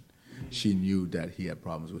depression. She knew that he had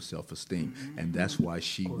problems with self-esteem, and that's why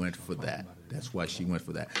she went for that. That's why she went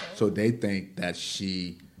for that. So they think that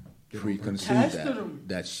she preconceived Tested him.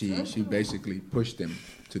 that she basically pushed him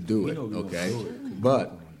to do it. know we Okay. don't do it.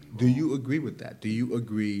 But do you agree with that? Do you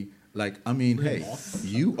agree? Like, I mean, hey,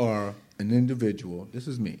 you are an individual. This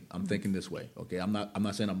is me. I'm thinking this way. Okay. I'm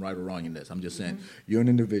not saying I'm right or wrong in this. I'm just saying you're an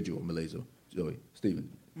individual, Malaysia, Joey, Stephen,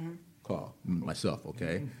 Carl, myself.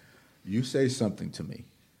 Okay. You say something to me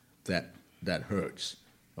that hurts.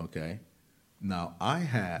 Okay. Now I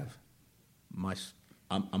have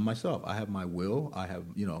I'm myself. I have my will. I have,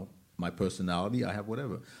 my personality. I have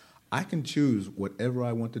whatever. I can choose whatever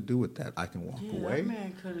I want to do with that. I can walk away. That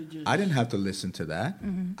man could have just. I didn't have to listen to that.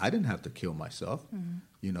 I didn't have to kill myself,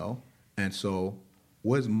 And so,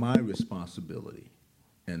 what's my responsibility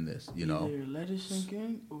in this, Either let it sink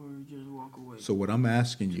in or just walk away. So what I'm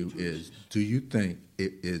asking you is, do you think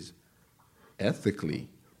it is ethically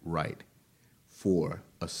right for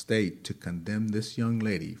a state to condemn this young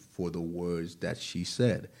lady for the words that she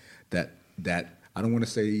said? That I don't want to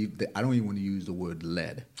say, I don't even want to use the word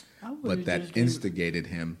led, but that instigated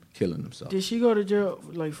him killing himself. Did she go to jail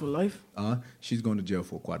for life? She's going to jail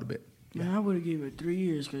for quite a bit. Man, I would have gave her 3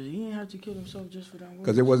 years because he didn't have to kill himself just for that word.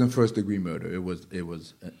 Because it wasn't first degree murder. It was.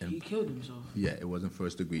 He killed himself. Yeah, it wasn't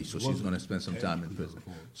first degree. So she's going to spend some time in prison.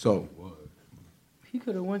 So he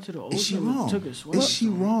could have went to the is she ocean wrong? and took a swim. Is she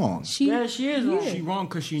wrong? Yeah, she is wrong. She wrong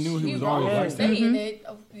because she knew he was wrong already for like that. saying it.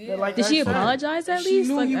 Oh, yeah. Like Did I she said, apologize at she least?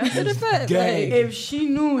 knew Like he after the was fact? dead. Like, If she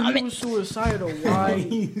knew he was suicidal,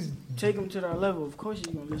 why take him to that level? Of course she's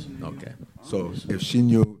gonna listen to you. Okay. So if she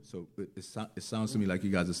knew, it sounds to me like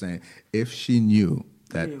you guys are saying, if she knew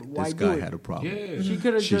that Yeah, why this do guy it? had a problem, Yeah. She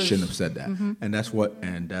could have she just. shouldn't have said that. And that's what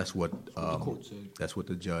court said. that's what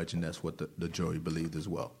the judge and that's what the jury believed as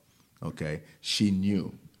well. Okay. She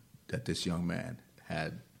knew that this young man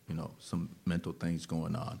had some mental things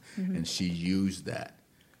going on, and she used that.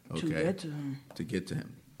 Okay. To get to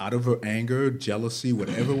him. Out of her anger, jealousy,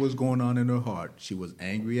 whatever was going on in her heart, she was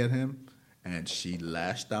angry at him, and she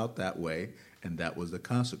lashed out that way, and that was the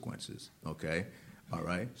consequences, okay? All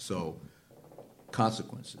right? So,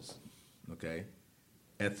 consequences, okay?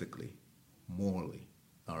 Ethically, morally,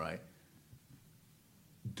 all right?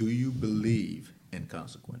 Do you believe in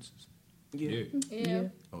consequences, Yeah. Yeah.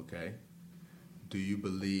 okay? Do you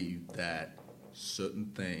believe that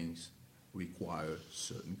certain things require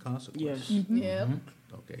certain consequences? Yes. Yeah.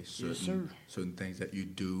 Okay, sir. certain things that you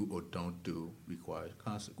do or don't do require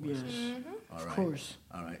consequences. Yes. All right. Of course.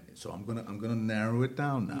 All right. So I'm gonna narrow it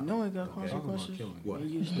down now. You know it got Okay. consequences. What?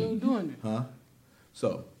 And you're still doing it. Huh?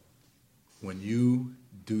 So when you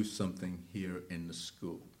do something here in the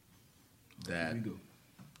school that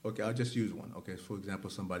okay, I'll just use one. Okay, for example,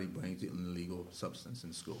 somebody brings an illegal substance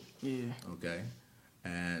in school. Yeah. Okay,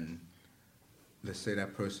 and let's say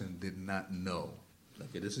that person did not know.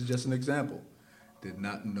 Okay, this is just an example. Did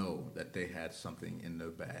not know that they had something in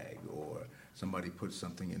their bag, or somebody put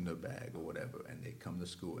something in their bag, or whatever, and they come to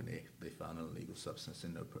school and they found an illegal substance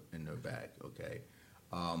in their bag. Okay,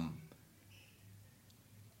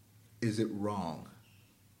 is it wrong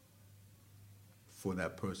for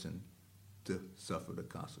that person to suffer the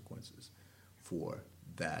consequences for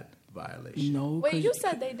that violation? No. Wait, 'cause you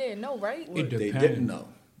said they didn't know, right? It They depends. didn't know,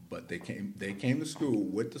 but they came to school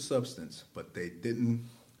with the substance, but they didn't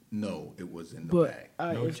know it was in the But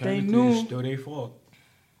bag. No, if they technically, knew, it's still their fault.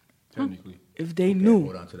 Technically. if they Okay, knew,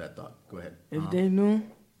 hold on to that thought. Go ahead. if they knew,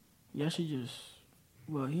 y'all should just.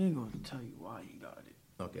 Well, he ain't gonna tell you why he got it,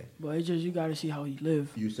 Okay, but it's just you gotta see how he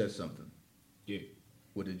live. you said something. Yeah.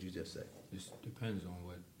 What did you just say? It depends on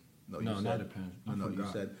what. No, No, you not said, depends. No, I no, forgot.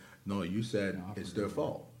 you said No, I it's forgot. their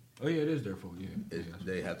fault. Oh, yeah, it is their fault, yeah.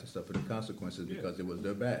 They have to suffer the consequences because it was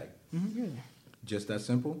their bag. Yeah. Just that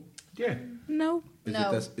simple? Yeah. no, Is No.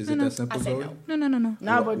 it No, no. that simple, I say Zoe? no. no.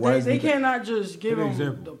 Nah, Wh- but why they isn't it- cannot just give Good him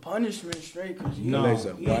example. the punishment straight because No.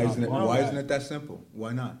 Eliza, why isn't it? no, Why no. isn't it that simple?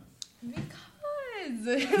 Why not?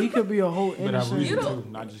 Because he could be a whole But I innocent reason don't- too,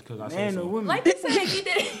 not just because I said man or so. woman. like you said, he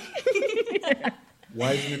didn't.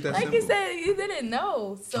 Why isn't it that Like simple? you said, you didn't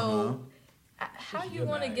know. So Uh-huh. how It's you your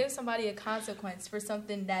want to bag. give somebody a consequence for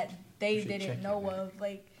something that they should check didn't your know bag. of?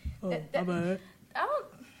 Like Oh, that, my bad.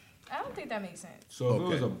 I don't think that makes sense. So if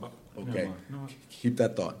it was Okay. a. Okay. Never mind. No, Keep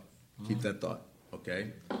that thought. Keep that thought.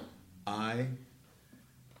 Okay. I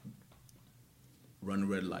run a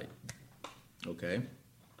red light. Okay.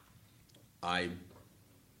 I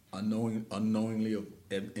unknowingly of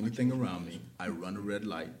anything around me, I run a red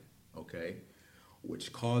light. Okay,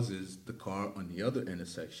 which causes the car on the other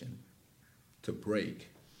intersection to brake.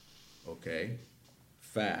 Okay,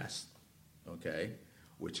 fast. Okay,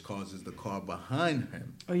 which causes the car behind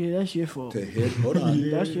him Oh yeah, that's your fault. to hit. Hold on.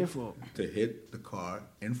 That's your fault. To hit the car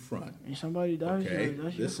in front. And somebody dies, Okay,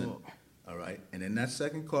 that's listen. your fault. All right, and in that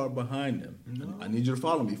second car behind him, I need you to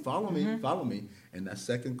follow me. Follow me. In that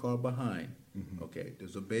second car behind, okay,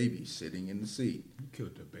 there's a baby sitting in the seat, you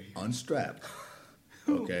killed the baby. unstrapped.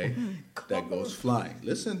 Okay, that goes flying.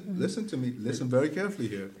 Listen to me. Listen very carefully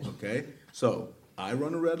here. Okay, so I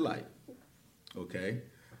run a red light. Okay,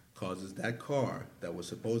 causes that car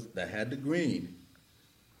that had the green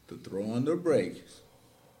to throw on their brakes.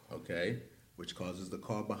 Okay, which causes the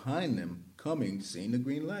car behind them coming, seeing the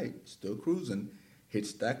green light, still cruising,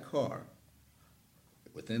 hits that car.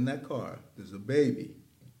 Within that car, there's a baby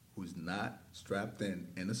who's not strapped in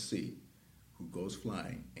a seat, who goes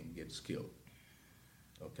flying and gets killed.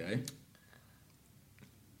 Okay?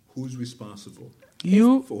 Who's responsible?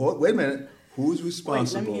 You. Wait a minute. Who's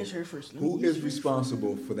responsible? Let me answer her first. Who is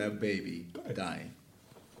responsible for that baby dying?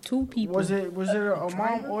 Two people. Was it a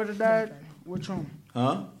mom or the dad? Which one?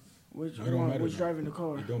 Huh? Which It don't one matter. was driving the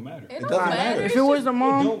car? It don't matter. It doesn't don't matter. matter. If it was the It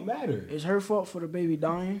mom, don't matter. it's her fault for the baby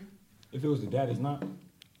dying. If it was the dad, it's not.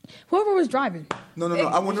 Whoever was driving. No.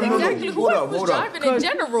 I want to Exactly. Whoever was Hold up. driving in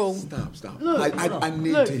general. Stop. Look, I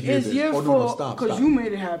need Look, to hear it's this. your Oh, no, fault stop. because you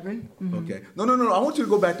made it happen. Okay. No. I want you to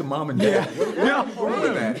go back to mom and dad.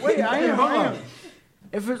 Wait, I am.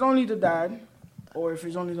 If it's only the dad, or if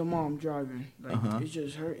it's only the mom driving, like it's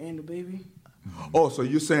just her and the baby. Oh, so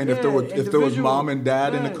you're saying if Yeah, there was individual. mom and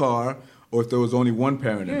dad in the Yeah. car, or if there was only one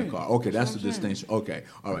parent in the Yeah, car? Okay, that's the what I'm saying. distinction. Okay,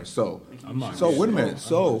 all right. So I'm not wait a sure. minute. I'm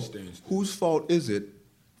So not staying still. whose fault is it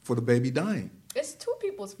for the baby dying? It's two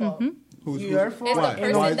people's fault. Who's Your fault. It's why? the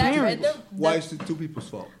And Why person is that it read two- the Why is it two people's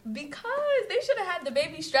fault? because they should have had the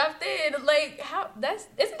baby strapped in. Like how?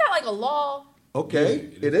 Isn't that like a law?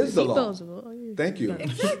 Okay, Yeah, it is the law. Seatbelts. Thank you.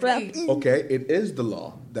 Exactly. Okay, it is the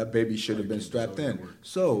law. That baby should have been strapped in.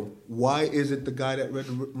 So why is it the guy that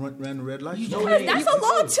ran the red light? Because that's a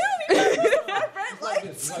law too. You gotta go to red lights.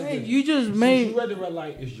 It's like Hey, this. you just Since made. you read the red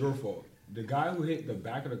light, it's your fault. The guy who hit the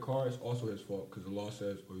back of the car is also his fault because the law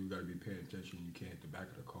says, "Oh, you got to be paying attention. You can't hit the back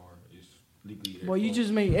of the car." It's legally their Well, you fault.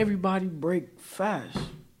 just made everybody brake fast.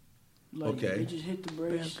 Like, Okay. They just hit the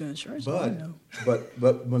brakes.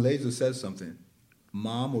 But Malaysia says something.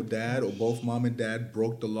 Mom or dad or both mom and dad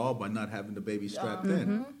broke the law by not having the baby strapped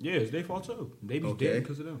in. Yeah, it's their fault too. Baby's Okay. dead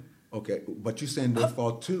because of them. Okay, but you're saying their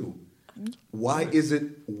fault too. Why is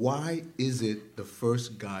it the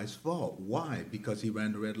first guy's fault? Why? Because he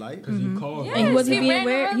ran the red light? Because he called. Yeah. And he wasn't he being ran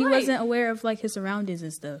the aware. red He light. wasn't aware of like his surroundings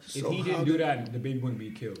and stuff. If So he how didn't do that, the baby wouldn't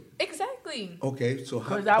be killed. Exactly. Okay, so how?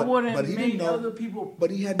 Because that wouldn't but he didn't make know. other people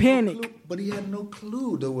But he had panic. No clue, but he had no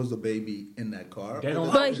clue there was a baby in that car. They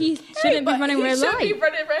don't- But he shouldn't be But running he red should be light.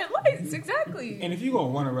 running red lights. Exactly. And if you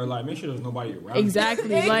gonna run a red light, make sure there's nobody around. Exactly.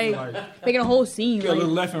 Like, Like making a whole scene. You gotta look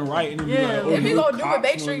Like, left and right, and then Yeah, be like, oh, if you look, gonna do it, cops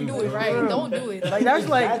make sure you do running. it right. Don't do it. Like that's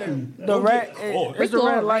like the Don't red. get caught. It's the Rick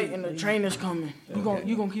red Roll. light and the train is coming.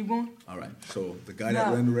 You gonna keep going? All right, so the guy that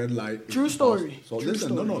Nah. ran the red light. is True story. So True listen,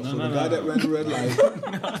 story. no. So the guy that ran the red light.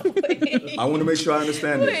 I want to make sure I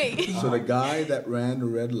understand Wait. this. So the guy that ran the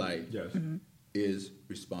red light Yes. is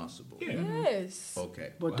responsible. Yeah. Yes.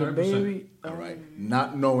 Okay. But the 100%. baby. All right.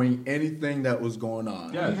 Not knowing anything that was going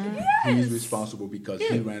on. Yes. He's responsible because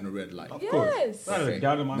he ran the red light. Of course. Yes. Not a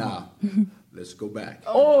doubt in my mind. Now, let's go back.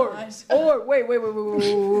 Oh, Or gosh. wait. What?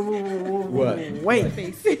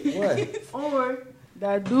 Wait. Or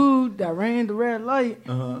that dude that ran the red light,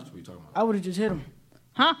 That's what we talking about. I would have just hit him.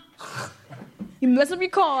 huh? You mess up your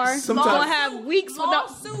car. Sometimes- Gonna have weeks without.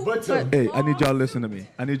 Lawsuit. Hey, I need y'all to listen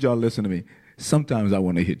to me. Sometimes I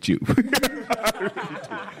want to hit you. I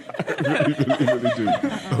really do.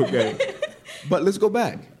 Okay. But let's go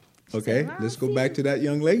back. Okay? Let's go back to that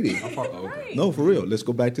young lady. Okay. No, for real. Let's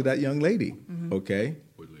go back to that young lady. Okay?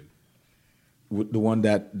 What lady? The one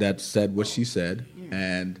that said what she said,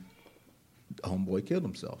 and the homeboy killed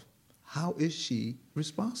himself. How is she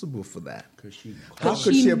responsible for that? Because she. How Because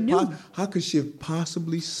could she she have knew. how could she have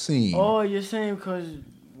possibly seen? Oh, you're saying because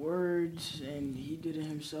words and he did it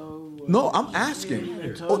himself? or- No, I'm Yeah, asking. he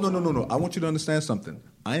Oh, told no. I want you to understand something.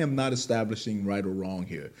 I am not establishing right or wrong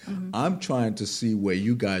here. I'm trying to see where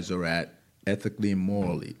you guys are at ethically and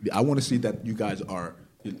morally. I want to see that you guys are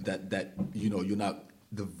that you're not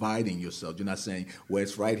dividing yourself. You're not saying, well,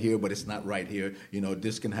 it's right here, but it's not right here.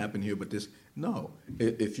 This can happen here, but this. No.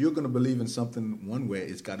 If you're going to believe in something one way,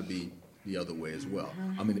 it's got to be the other way as well.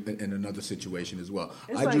 I mean, in another situation as well.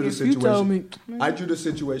 It's I like drew the if you tell me- I drew the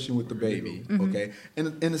situation with the baby, okay?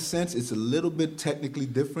 And in a sense, it's a little bit technically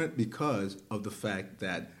different because of the fact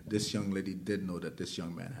that this young lady did know that this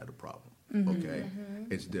young man had a problem, okay?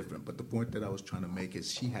 It's different. But the point that I was trying to make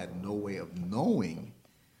is she had no way of knowing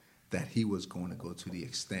that he was going to go to the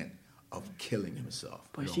extent of killing himself.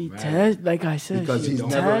 But Don't she matter. like I said, Because she he's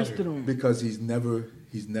never, tested him. because he's never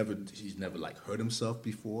like hurt himself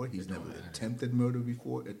before. He's never attempted murder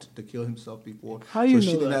before, to kill himself before. How you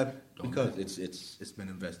she know didn't that? have because it's been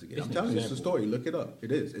investigated. It's I'm an telling you, it's a example. story. Look it up.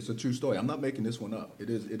 It is. It's a true story. I'm not making this one up. It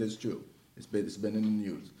is true. It's been in the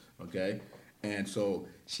news. Okay, and so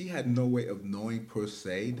she had no way of knowing per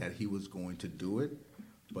se that he was going to do it.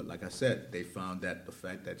 But like I said, they found that the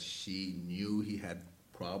fact that she knew he had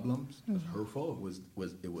problems, It's her fault.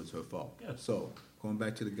 it was her fault. Yeah. So going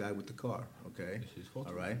back to the guy with the car, okay? It's his fault.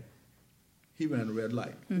 All right. He ran a red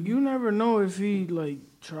light. You never know if he like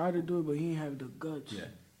tried to do it, but he didn't have the guts. Yeah.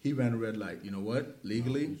 He ran a red light. You know what?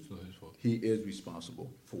 Legally, It's still his fault. he is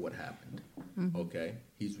responsible for what happened. Okay?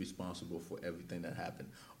 He's responsible for everything that happened.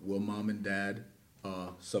 Will mom and dad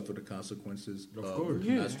suffer the consequences Of course.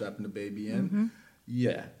 Yeah. not strapping the baby in?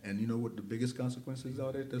 Yeah. And you know what the biggest consequences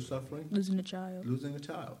are that they're suffering? Losing a child. Losing a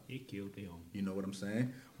child. He killed him. You know what I'm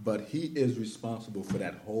saying? But he is responsible for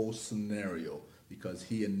that whole scenario because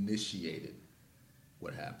he initiated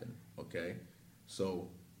what happened, okay? So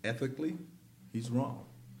ethically, he's wrong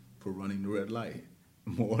for running the red light.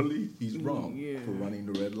 Morally, he's wrong Yeah. for running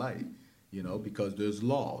the red light, you know, because there's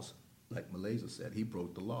laws. Like Malaysia said, he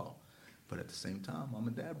broke the law. But at the same time, mom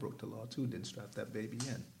and dad broke the law too, didn't strap that baby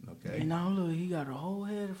in, okay? And now look, he got a whole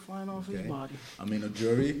head flying off his Okay. body. I mean, a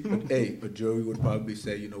jury would probably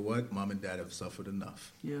say, you know what, mom and dad have suffered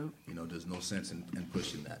enough. Yeah. You know, there's no sense in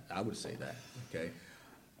pushing that. I would say that, okay?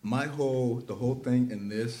 The whole thing in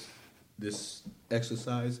this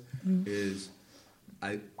exercise is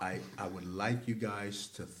I would like you guys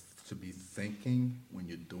to be thinking when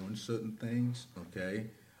you're doing certain things, okay,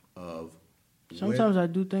 of Sometimes I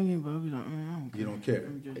do thinking, but I'll be like, man, I don't care. you don't care.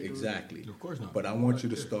 Let me just do it. Exactly. Of course not. But I want you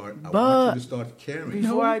to start caring.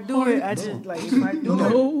 Before I do it, I just like if I do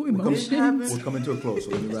No it, this emotions. happens. We're coming to a close,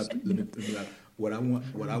 so let me wrap. What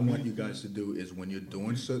I want you guys to do is when you're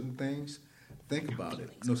doing certain things, think about it.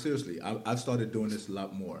 No, seriously, I've started doing this a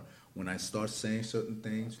lot more. When I start saying certain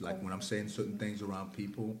things, like when I'm saying certain things around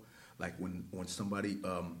people, like when somebody,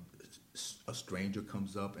 a stranger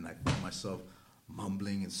comes up and I find myself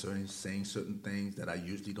mumbling and saying certain things that I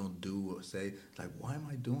usually don't do or say, like, why am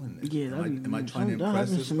I doing this? Yeah, am I trying to that impress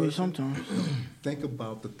happens this to me person? sometimes. Think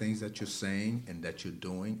about the things that you're saying and that you're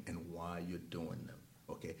doing and why you're doing them,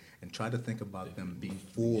 okay? And try to think about them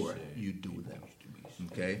before you do them,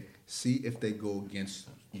 okay? See if they go against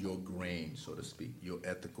your grain, so to speak, your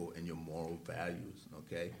ethical and your moral values,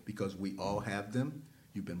 okay? Because we all have them.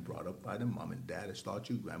 You've been brought up by them. Mom and dad has taught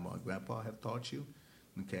you. Grandma and grandpa have taught you,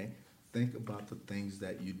 okay? Think about the things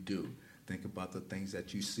that you do. Think about the things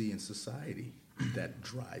that you see in society that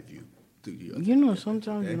drive you to your. You know,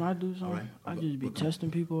 sometimes okay? when I do All something, right. I We're just be gonna-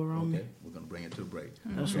 testing people around Okay, me. we're gonna bring it to a break.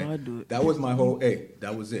 That's okay? why I do it. That was my whole.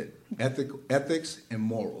 That was it. Ethics and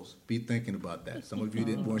morals. Be thinking about that. Some of you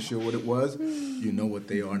weren't sure what it was. You know what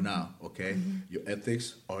they are now. Okay, your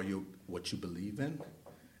ethics are what you believe in,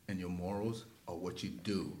 and your morals are what you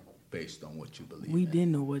do based on what you believe. We in.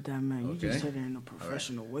 didn't know what that meant. You Okay. just said it in a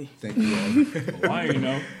professional way. Thank you all. Why you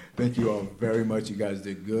know? Thank you all very much. You guys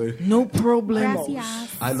did good. No problemos.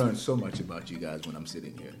 Gracias. I learned so much about you guys when I'm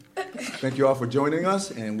sitting here. Thank you all for joining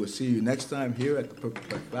us, and we'll see you next time here at the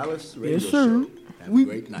Perfect Palace Radio Yes, sir. Show. Have a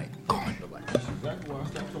great night. Bye-bye. Exactly why I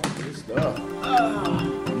stopped talking. Good stuff.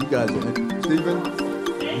 You guys in it. Stephen,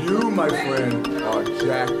 you, my friend, are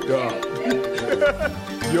jacked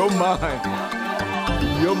up. Your mind.